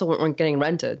 but they also weren't getting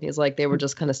rented. He's like, they were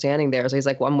just kind of standing there. So he's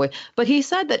like, well, I'm with, but he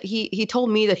said that he told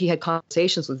me that he had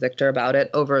conversations with Victor about it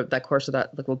over that course of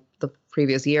the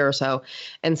previous year or so,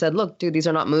 and said, look, dude, these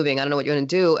are not moving. I don't know what you're going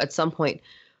to do. At some point,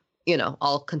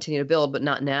 I'll continue to build, but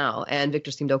not now. And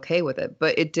Victor seemed okay with it,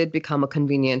 but it did become a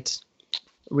convenient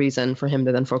reason for him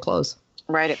to then foreclose.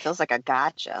 Right. It feels like a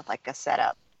gotcha, like a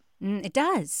setup. It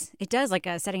does, like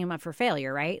setting him up for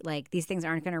failure, right? Like these things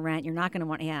aren't going to rent. You're not going to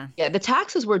want, Yeah, the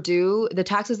taxes were due. The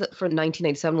taxes for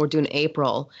 1987 were due in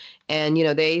April. And,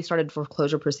 they started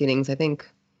foreclosure proceedings, I think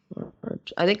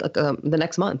the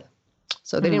next month.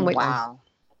 So they didn't wait. Wow.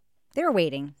 They were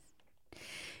waiting.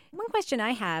 One question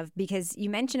I have, because you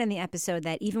mentioned in the episode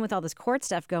that even with all this court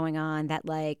stuff going on, that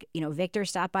Victor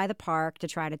stopped by the park to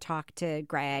try to talk to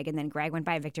Greg, and then Greg went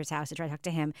by Victor's house to try to talk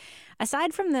to him.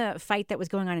 Aside from the fight that was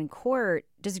going on in court,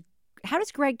 how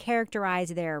does Greg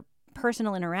characterize their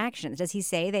personal interactions? Does he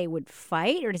say they would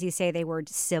fight, or does he say they were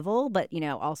civil, but,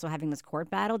 also having this court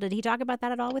battle? Did he talk about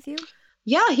that at all with you?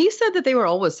 Yeah, he said that they were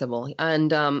always civil.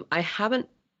 And I haven't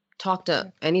talked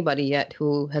to anybody yet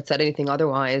who had said anything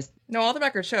otherwise. No, all the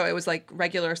records show it was like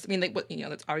regular. I mean,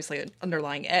 that's obviously an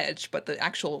underlying edge, but the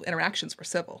actual interactions were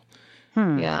civil.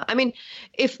 Yeah. I mean,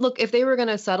 if they were going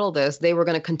to settle this, they were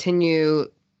going to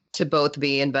continue to both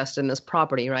be invested in this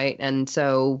property, right? And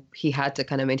so he had to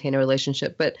kind of maintain a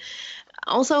relationship. But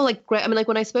also,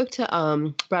 when I spoke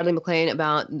to Bradley McLean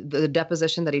about the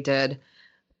deposition that he did,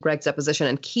 Greg's deposition,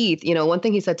 and Keith, one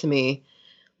thing he said to me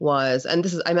was, and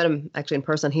this is, I met him actually in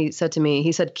person. He said to me,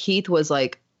 he said Keith was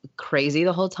like crazy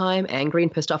the whole time, angry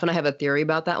and pissed off. And I have a theory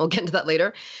about that. We'll get into that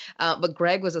later. But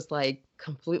Greg was just like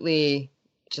completely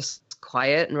just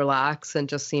quiet and relaxed and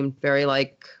just seemed very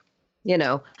like,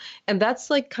 and that's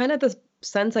like kind of the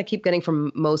sense I keep getting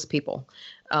from most people,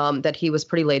 that he was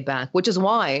pretty laid back, which is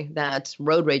why that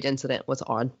road rage incident was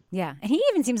odd. Yeah. And he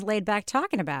even seems laid back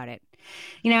talking about it,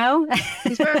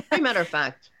 He's very matter of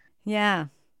fact. Yeah.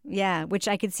 Yeah, which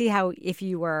I could see how if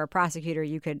you were a prosecutor,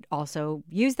 you could also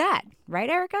use that. Right,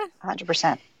 Erica?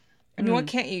 100%. I mean, what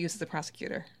can't you use as the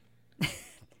prosecutor?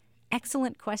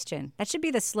 Excellent question. That should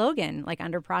be the slogan, like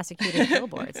under prosecutor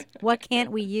billboards. What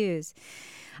can't we use?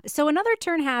 So another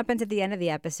turn happens at the end of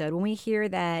the episode when we hear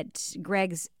that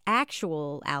Greg's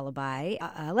actual alibi,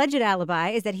 alleged alibi,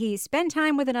 is that he spent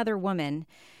time with another woman.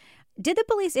 Did the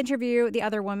police interview the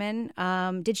other woman?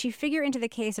 Did she figure into the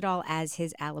case at all as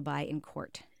his alibi in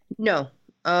court? No.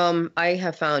 I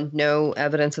have found no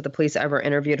evidence that the police ever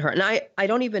interviewed her. And I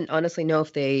don't even honestly know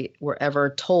if they were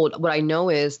ever told. What I know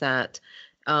is that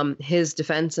his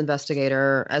defense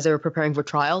investigator, as they were preparing for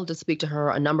trial, did speak to her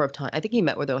a number of times. I think he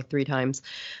met with her like 3 times.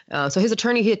 So his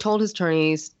attorney, he had told his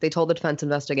attorneys, they told the defense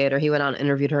investigator, he went out and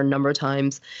interviewed her a number of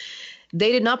times.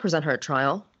 They did not present her at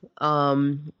trial.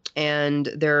 And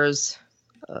there's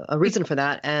a reason for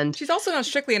that. And she's also not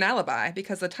strictly an alibi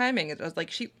because the timing, it was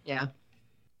like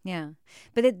Yeah.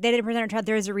 But they didn't present her at trial.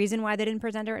 There's a reason why they didn't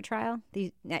present her at trial?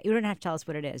 You don't have to tell us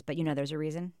what it is, but there's a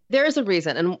reason? There is a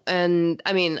reason. And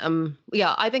I mean,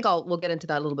 I think we'll get into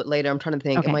that a little bit later. I'm trying to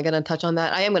think, okay. Am I going to touch on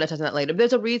that? I am going to touch on that later. But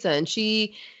there's a reason.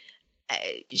 She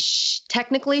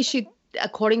technically,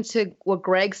 according to what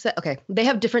Greg said, okay, they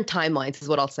have different timelines is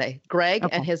what I'll say. Greg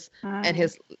and his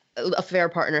affair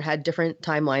partner had different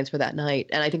timelines for that night.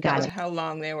 And I think that was how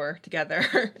long they were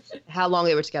together. How long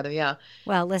they were together, yeah.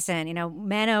 Well, listen,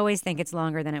 men always think it's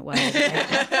longer than it was.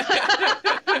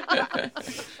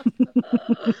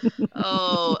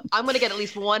 Oh, I'm going to get at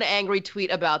least one angry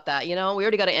tweet about that. We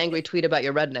already got an angry tweet about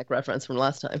your redneck reference from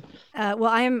last time.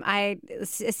 Well, I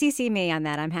CC me on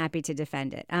that. I'm happy to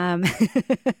defend it.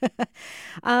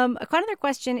 Another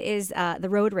question is the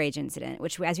road rage incident,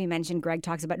 which, as we mentioned, Greg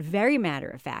talks about very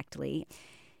matter-of-factly.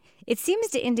 It seems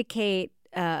to indicate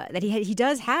that he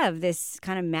does have this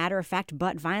kind of matter-of-fact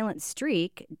but violent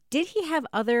streak. Did he have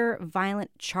other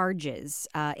violent charges,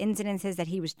 incidences that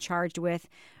he was charged with?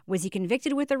 Was he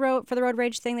convicted for the road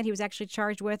rage thing that he was actually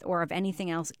charged with, or of anything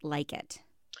else like it?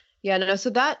 Yeah, no. So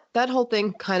that whole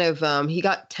thing kind of he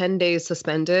got 10 days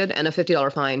suspended and a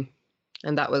 $50 fine,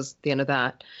 and that was the end of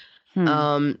that.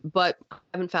 But I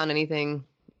haven't found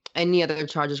any other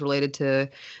charges related to.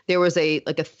 There was a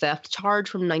theft charge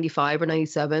from 95 or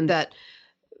 97 that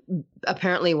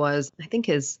apparently was, I think,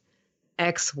 his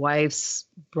ex-wife's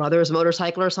brother's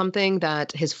motorcycle or something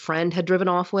that his friend had driven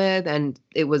off with, and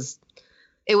it was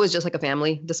just like a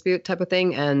family dispute type of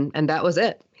thing, and that was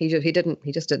it. He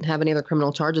just didn't have any other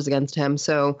criminal charges against him.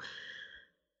 So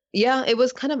yeah, it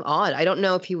was kind of odd. I don't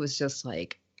know if he was just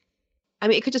like, I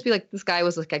mean, it could just be like this guy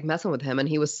was like messing with him and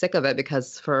he was sick of it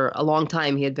because for a long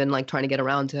time he had been like trying to get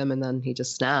around to him and then he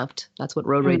just snapped. That's what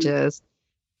road rage is.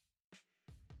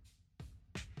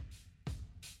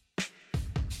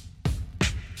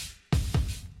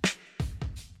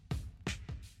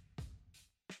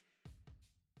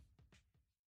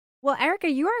 Well, Erica,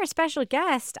 you are a special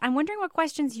guest. I'm wondering what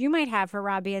questions you might have for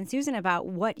Robbie and Susan about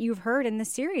what you've heard in the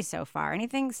series so far.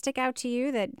 Anything stick out to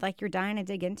you that you're dying to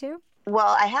dig into?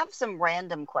 Well, I have some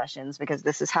random questions because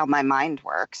this is how my mind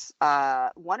works.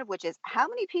 One of which is, how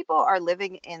many people are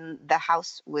living in the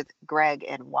house with Greg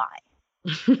and why?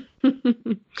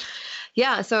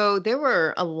 Yeah, so there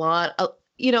were a lot.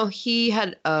 He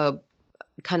had a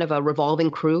kind of a revolving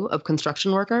crew of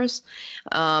construction workers.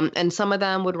 And some of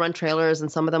them would rent trailers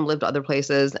and some of them lived other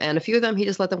places. And a few of them, he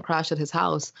just let them crash at his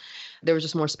house. There was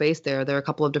just more space there. There were a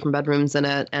couple of different bedrooms in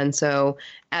it. And so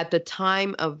at the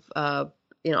time of,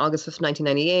 August 5th,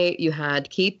 1998, you had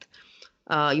Keith,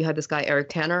 you had this guy, Eric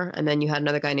Tanner, and then you had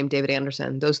another guy named David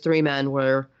Anderson. Those 3 men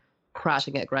were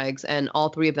crashing at Greg's and all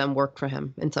 3 of them worked for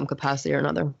him in some capacity or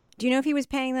another. Do you know if he was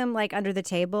paying them under the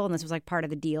table and this was part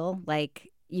of the deal?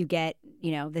 You get,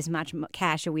 this much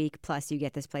cash a week plus you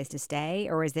get this place to stay?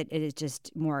 Or is it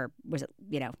just more, was it,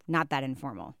 not that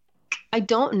informal? I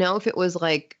don't know if it was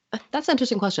that's an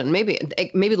interesting question. Maybe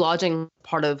lodging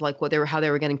part of how they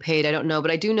were getting paid. I don't know.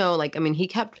 But I do know, he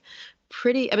kept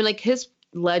his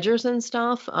ledgers and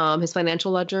stuff, his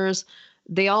financial ledgers,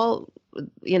 they all,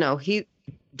 he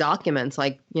documents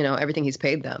everything he's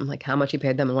paid them, how much he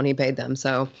paid them and when he paid them.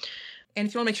 So And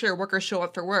if you want to make sure your workers show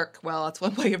up for work, well, that's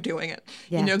one way of doing it.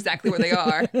 Yeah. You know exactly where they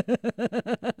are.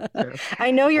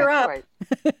 I know you're up. Right.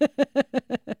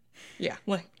 Yeah,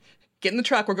 like, get in the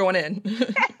truck, we're going in.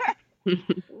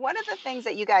 One of the things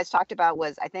that you guys talked about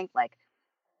was, I think, like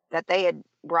that they had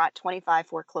brought 25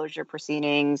 foreclosure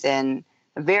proceedings in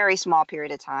a very small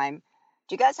period of time.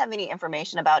 Do you guys have any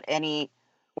information about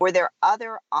were there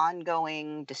other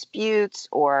ongoing disputes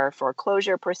or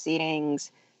foreclosure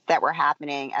proceedings that were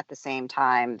happening at the same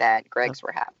time that Greg's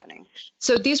were happening?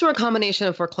 So these were a combination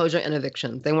of foreclosure and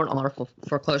eviction. They weren't all our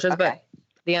foreclosures, Okay. but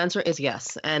the answer is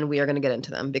yes. And we are going to get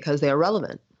into them because they are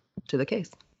relevant to the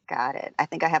case. Got it. I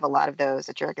think I have a lot of those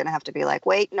that you're going to have to be like,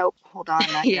 wait, nope, hold on,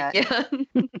 not yet. Yeah.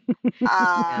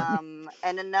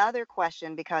 And another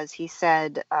question, because he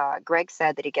said, Greg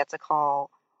said that he gets a call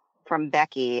from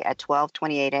Becky at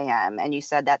 12:28 a.m. and you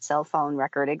said that cell phone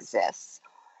record exists.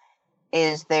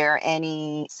 Is there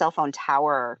any cell phone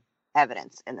tower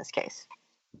evidence in this case?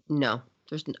 No.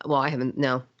 I haven't.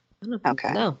 No. I don't know.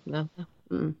 Okay. No.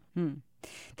 Mm.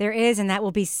 There is, and that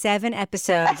will be 7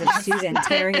 episodes of Susan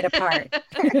tearing it apart.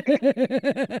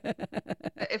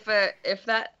 If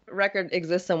that record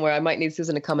exists somewhere, I might need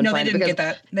Susan to come and No, find they it. didn't get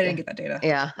that. They didn't get that data.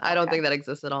 Yeah, I don't think that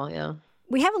exists at all. Yeah.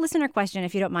 We have a listener question,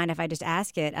 if you don't mind if I just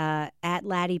ask it. At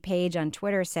Laddie Page on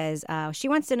Twitter says she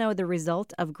wants to know the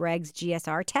result of Greg's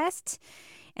GSR test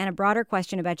and a broader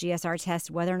question about GSR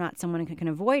tests, whether or not someone can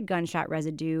avoid gunshot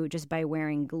residue just by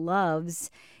wearing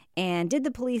gloves. And did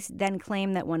the police then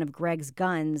claim that one of Greg's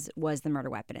guns was the murder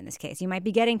weapon in this case? You might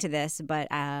be getting to this, but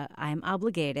I'm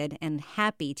obligated and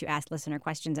happy to ask listener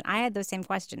questions. And I had those same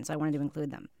questions, so I wanted to include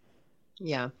them.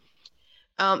 Yeah.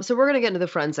 So we're going to get into the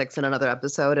forensics in another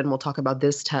episode, and we'll talk about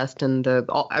this test and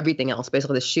everything else,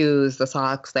 basically the shoes, the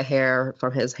socks, the hair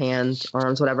from his hands,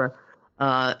 arms, whatever.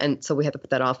 And so we have to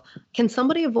put that off. Can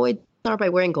somebody avoid by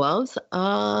wearing gloves?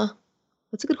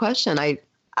 That's a good question. I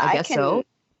guess so.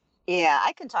 Yeah,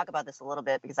 I can talk about this a little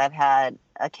bit because I've had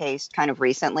a case kind of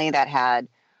recently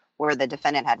where the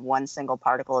defendant had one single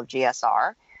particle of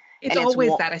GSR. It's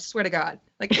always that, I swear to God.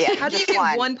 Like, yeah, how do you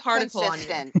get one particle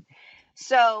consistent. on you?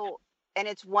 So, and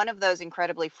it's one of those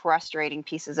incredibly frustrating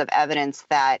pieces of evidence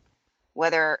that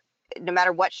no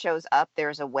matter what shows up,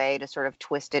 there's a way to sort of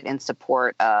twist it in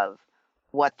support of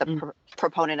what the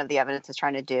proponent of the evidence is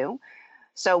trying to do.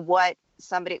 So what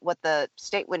the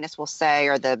state witness will say,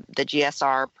 or the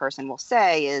GSR person will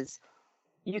say, is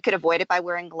you could avoid it by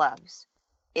wearing gloves.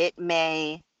 It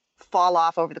may fall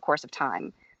off over the course of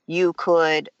time. You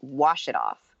could wash it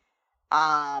off.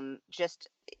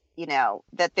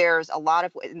 That there's a lot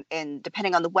of, and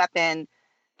depending on the weapon,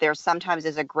 there sometimes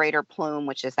is a greater plume,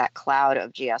 which is that cloud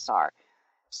of GSR.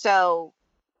 So,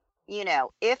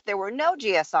 if there were no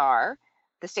GSR,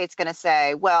 the state's going to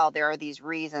say, well, there are these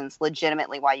reasons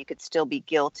legitimately why you could still be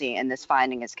guilty, and this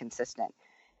finding is consistent.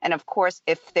 And of course,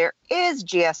 if there is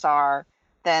GSR,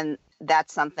 then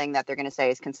that's something that they're going to say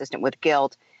is consistent with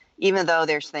guilt, even though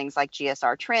there's things like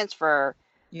GSR transfer.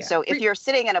 Yeah. So if you're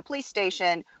sitting in a police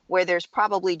station where there's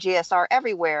probably GSR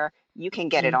everywhere, you can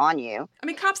get it on you. I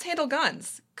mean, cops handle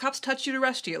guns. Cops touch you to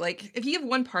arrest you. Like, if you have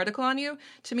one particle on you,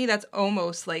 to me, that's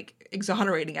almost like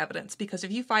exonerating evidence, because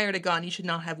if you fired a gun, you should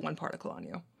not have one particle on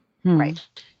you. Right.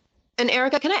 And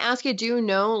Erica, can I ask you, do you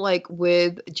know, like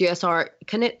with GSR,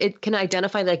 can it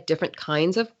identify like different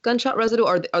kinds of gunshot residue,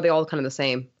 or are they all kind of the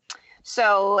same?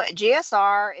 So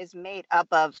GSR is made up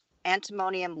of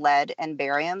antimonium, lead, and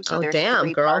barium. So there's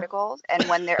 3 particles, and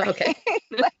when they're okay,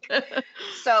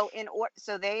 so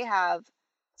they have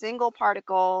single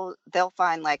particle. They'll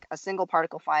find like a single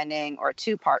particle finding or a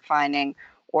 2-part finding,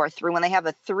 or 3. When they have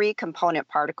a 3-component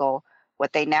particle,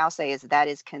 what they now say is that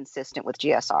is consistent with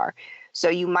GSR. So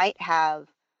you might have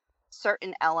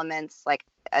certain elements like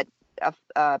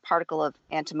a particle of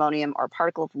antimonium or a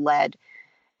particle of lead,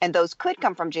 and those could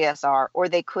come from GSR, or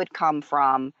they could come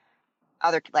from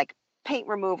other, like paint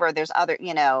remover. There's other,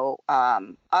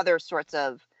 other sorts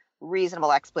of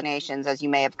reasonable explanations, as you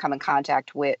may have come in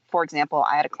contact with. For example,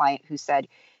 I had a client who said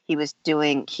he was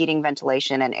doing heating,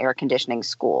 ventilation, and air conditioning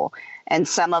school, and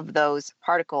some of those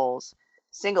particles,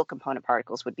 single component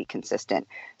particles, would be consistent.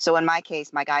 So in my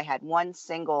case, my guy had one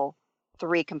single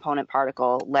 3-component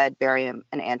particle, lead, barium,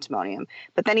 and antimonium.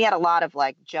 But then he had a lot of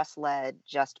like just lead,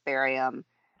 just barium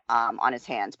on his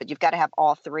hands. But you've got to have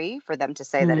all 3 for them to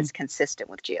say that it's consistent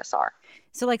with GSR.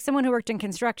 So like someone who worked in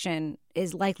construction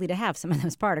is likely to have some of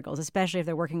those particles, especially if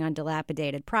they're working on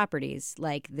dilapidated properties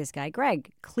like this guy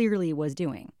Greg clearly was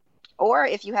doing. Or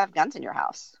if you have guns in your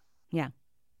house. Yeah.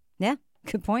 Yeah,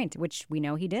 good point, which we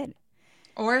know he did.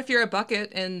 Or if you're a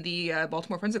bucket in the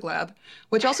Baltimore Forensic Lab,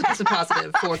 which also tested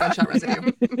positive for gunshot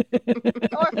residue.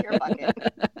 Or if you're a bucket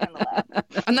in the lab.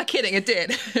 kidding, it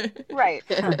did. Right.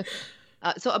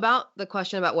 So about the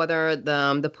question about whether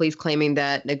the police claiming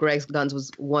that Greg's guns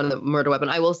was one of the murder weapon,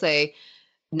 I will say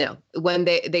no. When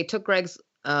they took Greg's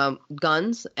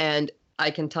guns, and I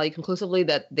can tell you conclusively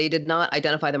that they did not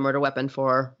identify the murder weapon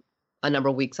for a number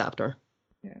of weeks after.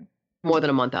 Yeah. More than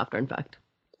a month after, in fact.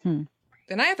 Then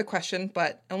I have a question,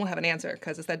 but I won't have an answer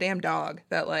because it's that damn dog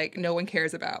that like no one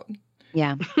cares about.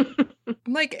 Yeah.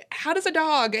 I'm like, how does a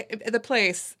dog at the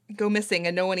place go missing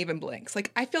and no one even blinks?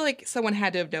 Like, I feel like someone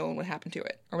had to have known what happened to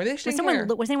it, or maybe they just didn't care.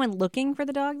 Was anyone looking for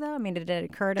the dog though? I mean, did it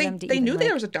occur to them to They even, knew like...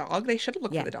 there was a dog. They should have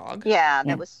looked for the dog. Yeah,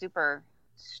 that was super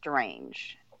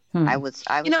strange. I was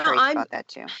curious about that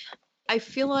too. I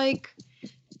feel like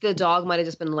the dog might have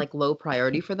just been like low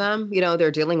priority for them.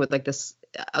 They're dealing with like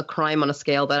a crime on a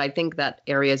scale that I think that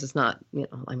areas is not,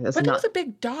 I mean, but it was a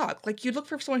big dog. Like, you'd look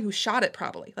for someone who shot it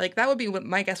probably. Like, that would be what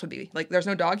my guess would be. Like, there's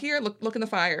no dog here. Look in the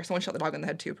fire. Someone shot the dog in the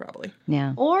head too, probably.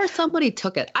 Yeah. Or somebody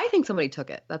took it. I think somebody took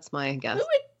it. That's my guess.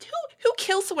 Who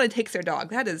kills someone and takes their dog?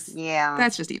 That's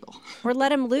just evil. Or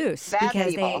let him loose. That's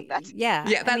because evil. That's my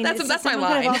line.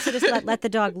 Someone could have also just let the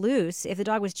dog loose. If the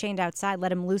dog was chained outside,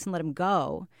 let him loose and let him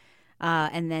go.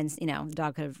 And then, the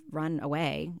dog could have run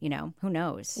away, who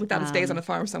knows? Without his days on a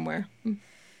farm somewhere.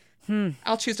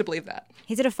 I'll choose to believe that.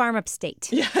 He's at a farm upstate.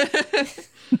 Yeah. A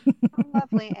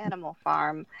lovely animal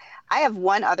farm. I have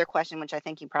one other question, which I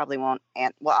think you probably won't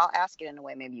I'll ask it in a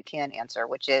way maybe you can answer,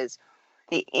 which is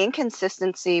the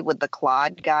inconsistency with the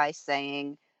Claude guy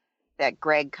saying that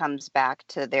Greg comes back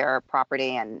to their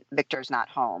property and Victor's not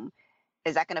home.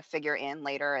 Is that going to figure in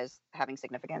later as having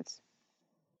significance?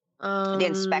 The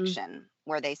inspection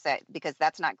where they said, because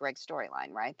that's not Greg's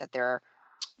storyline, right?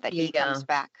 That he comes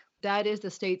back. That is the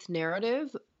state's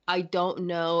narrative. I don't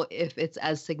know if it's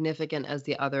as significant as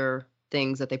the other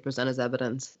things that they present as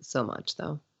evidence so much,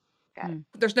 though. Got it.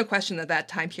 There's no question that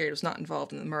time period was not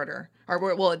involved in the murder.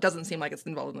 It doesn't seem like it's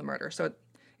involved in the murder. So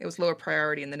it was lower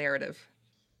priority in the narrative.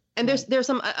 And there's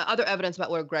some other evidence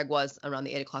about where Greg was around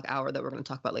the 8 o'clock hour that we're going to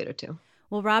talk about later, too.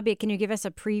 Well, Robbie, can you give us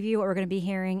a preview of what we're going to be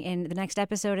hearing in the next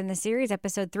episode in the series,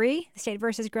 episode 3, The State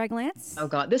versus Greg Lance? Oh,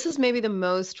 God. This is maybe the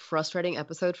most frustrating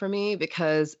episode for me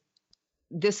because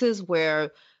this is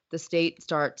where the state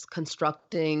starts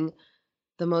constructing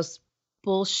the most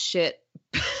bullshit,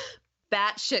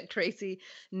 batshit crazy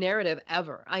narrative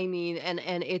ever. I mean, and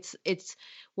it's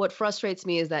what frustrates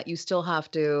me is that you still have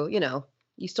to,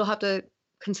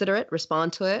 consider it,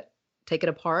 respond to it, take it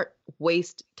apart,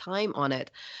 waste time on it.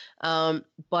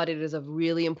 But it is a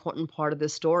really important part of the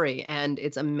story, and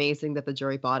it's amazing that the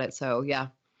jury bought it. So yeah,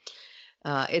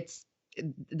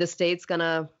 the state's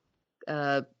gonna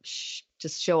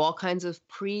just show all kinds of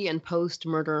pre and post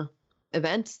murder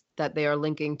events that they are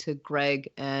linking to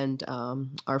Greg and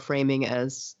are framing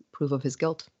as proof of his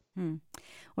guilt.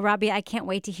 Well, Robbie, I can't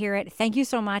wait to hear it. Thank you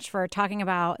so much for talking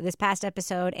about this past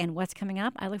episode and what's coming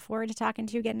up. I look forward to talking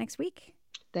to you again next week.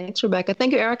 Thanks, Rebecca.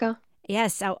 Thank you, Erica.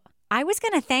 Yes. So I was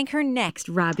going to thank her next,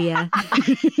 Rabia.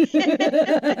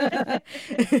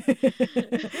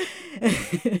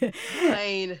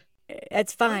 Fine.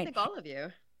 It's fine. I thank all of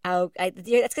you. Oh,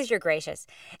 that's because you're gracious.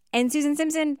 And Susan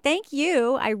Simpson, thank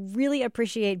you. I really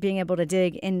appreciate being able to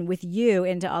dig in with you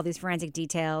into all these forensic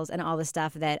details and all the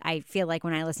stuff that I feel like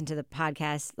when I listen to the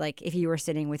podcast, like if you were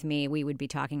sitting with me, we would be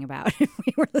talking about if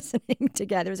we were listening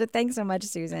together. So thanks so much,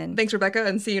 Susan. Thanks, Rebecca,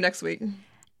 and see you next week.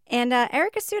 And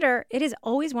Erica Suter, it is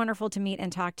always wonderful to meet and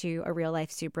talk to a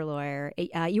real-life super lawyer.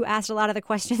 You asked a lot of the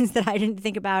questions that I didn't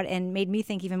think about and made me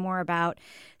think even more about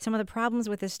some of the problems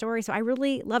with this story. So I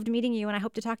really loved meeting you, and I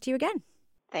hope to talk to you again.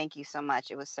 Thank you so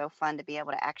much. It was so fun to be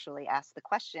able to actually ask the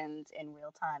questions in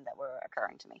real time that were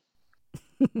occurring to me.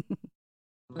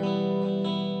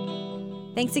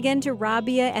 Thanks again to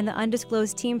Rabia and the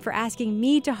Undisclosed team for asking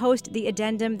me to host the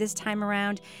Addendum this time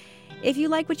around. If you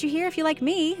like what you hear, if you like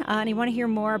me, and you want to hear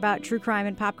more about true crime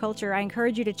and pop culture, I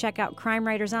encourage you to check out Crime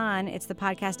Writers On. It's the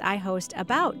podcast I host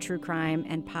about true crime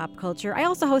and pop culture. I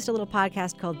also host a little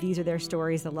podcast called These Are Their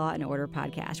Stories, the Law and Order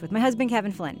podcast, with my husband,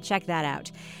 Kevin Flynn. Check that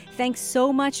out. Thanks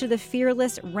so much to the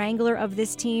fearless wrangler of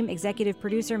this team, executive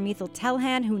producer Mithil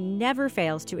Telhan, who never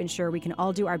fails to ensure we can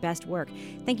all do our best work.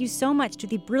 Thank you so much to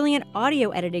the brilliant audio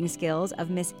editing skills of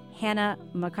Miss Hannah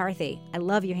McCarthy. I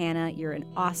love you, Hannah. You're an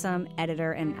awesome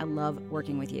editor, and I love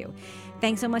working with you.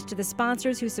 Thanks so much to the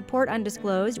sponsors who support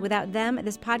Undisclosed. Without them,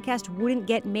 this podcast wouldn't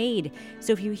get made.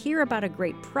 So if you hear about a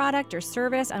great product or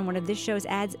service on one of this show's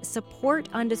ads, support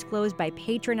Undisclosed by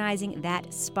patronizing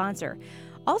that sponsor.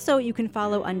 Also, you can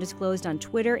follow Undisclosed on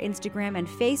Twitter, Instagram, and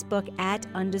Facebook at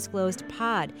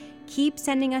UndisclosedPod. Keep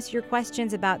sending us your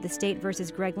questions about the State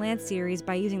versus Greg Lance series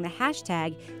by using the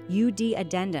hashtag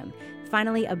UDAddendum.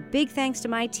 finally, a big thanks to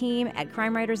my team at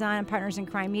Crime Writers On and Partners in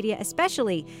Crime Media,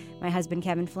 especially my husband,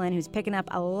 Kevin Flynn, who's picking up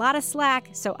a lot of slack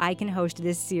so I can host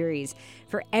this series.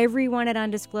 For everyone at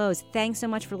Undisclosed, thanks so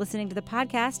much for listening to the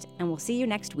podcast, and we'll see you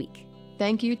next week.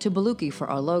 Thank you to Baluki for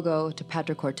our logo, to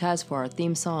Patrick Cortez for our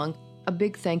theme song. A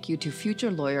big thank you to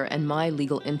future lawyer and my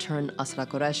legal intern, Asra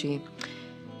Qureshi.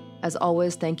 As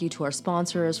always, thank you to our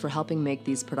sponsors for helping make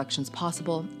these productions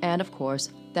possible. And of course,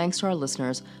 thanks to our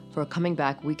listeners for coming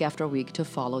back week after week to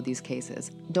follow these cases.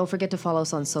 Don't forget to follow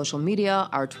us on social media.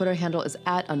 Our Twitter handle is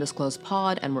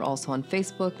 @undisclosedpod, and we're also on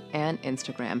Facebook and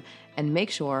Instagram. And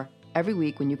make sure every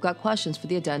week when you've got questions for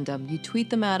the addendum, you tweet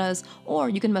them at us, or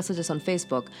you can message us on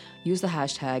Facebook. Use the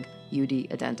hashtag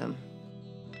UDAddendum.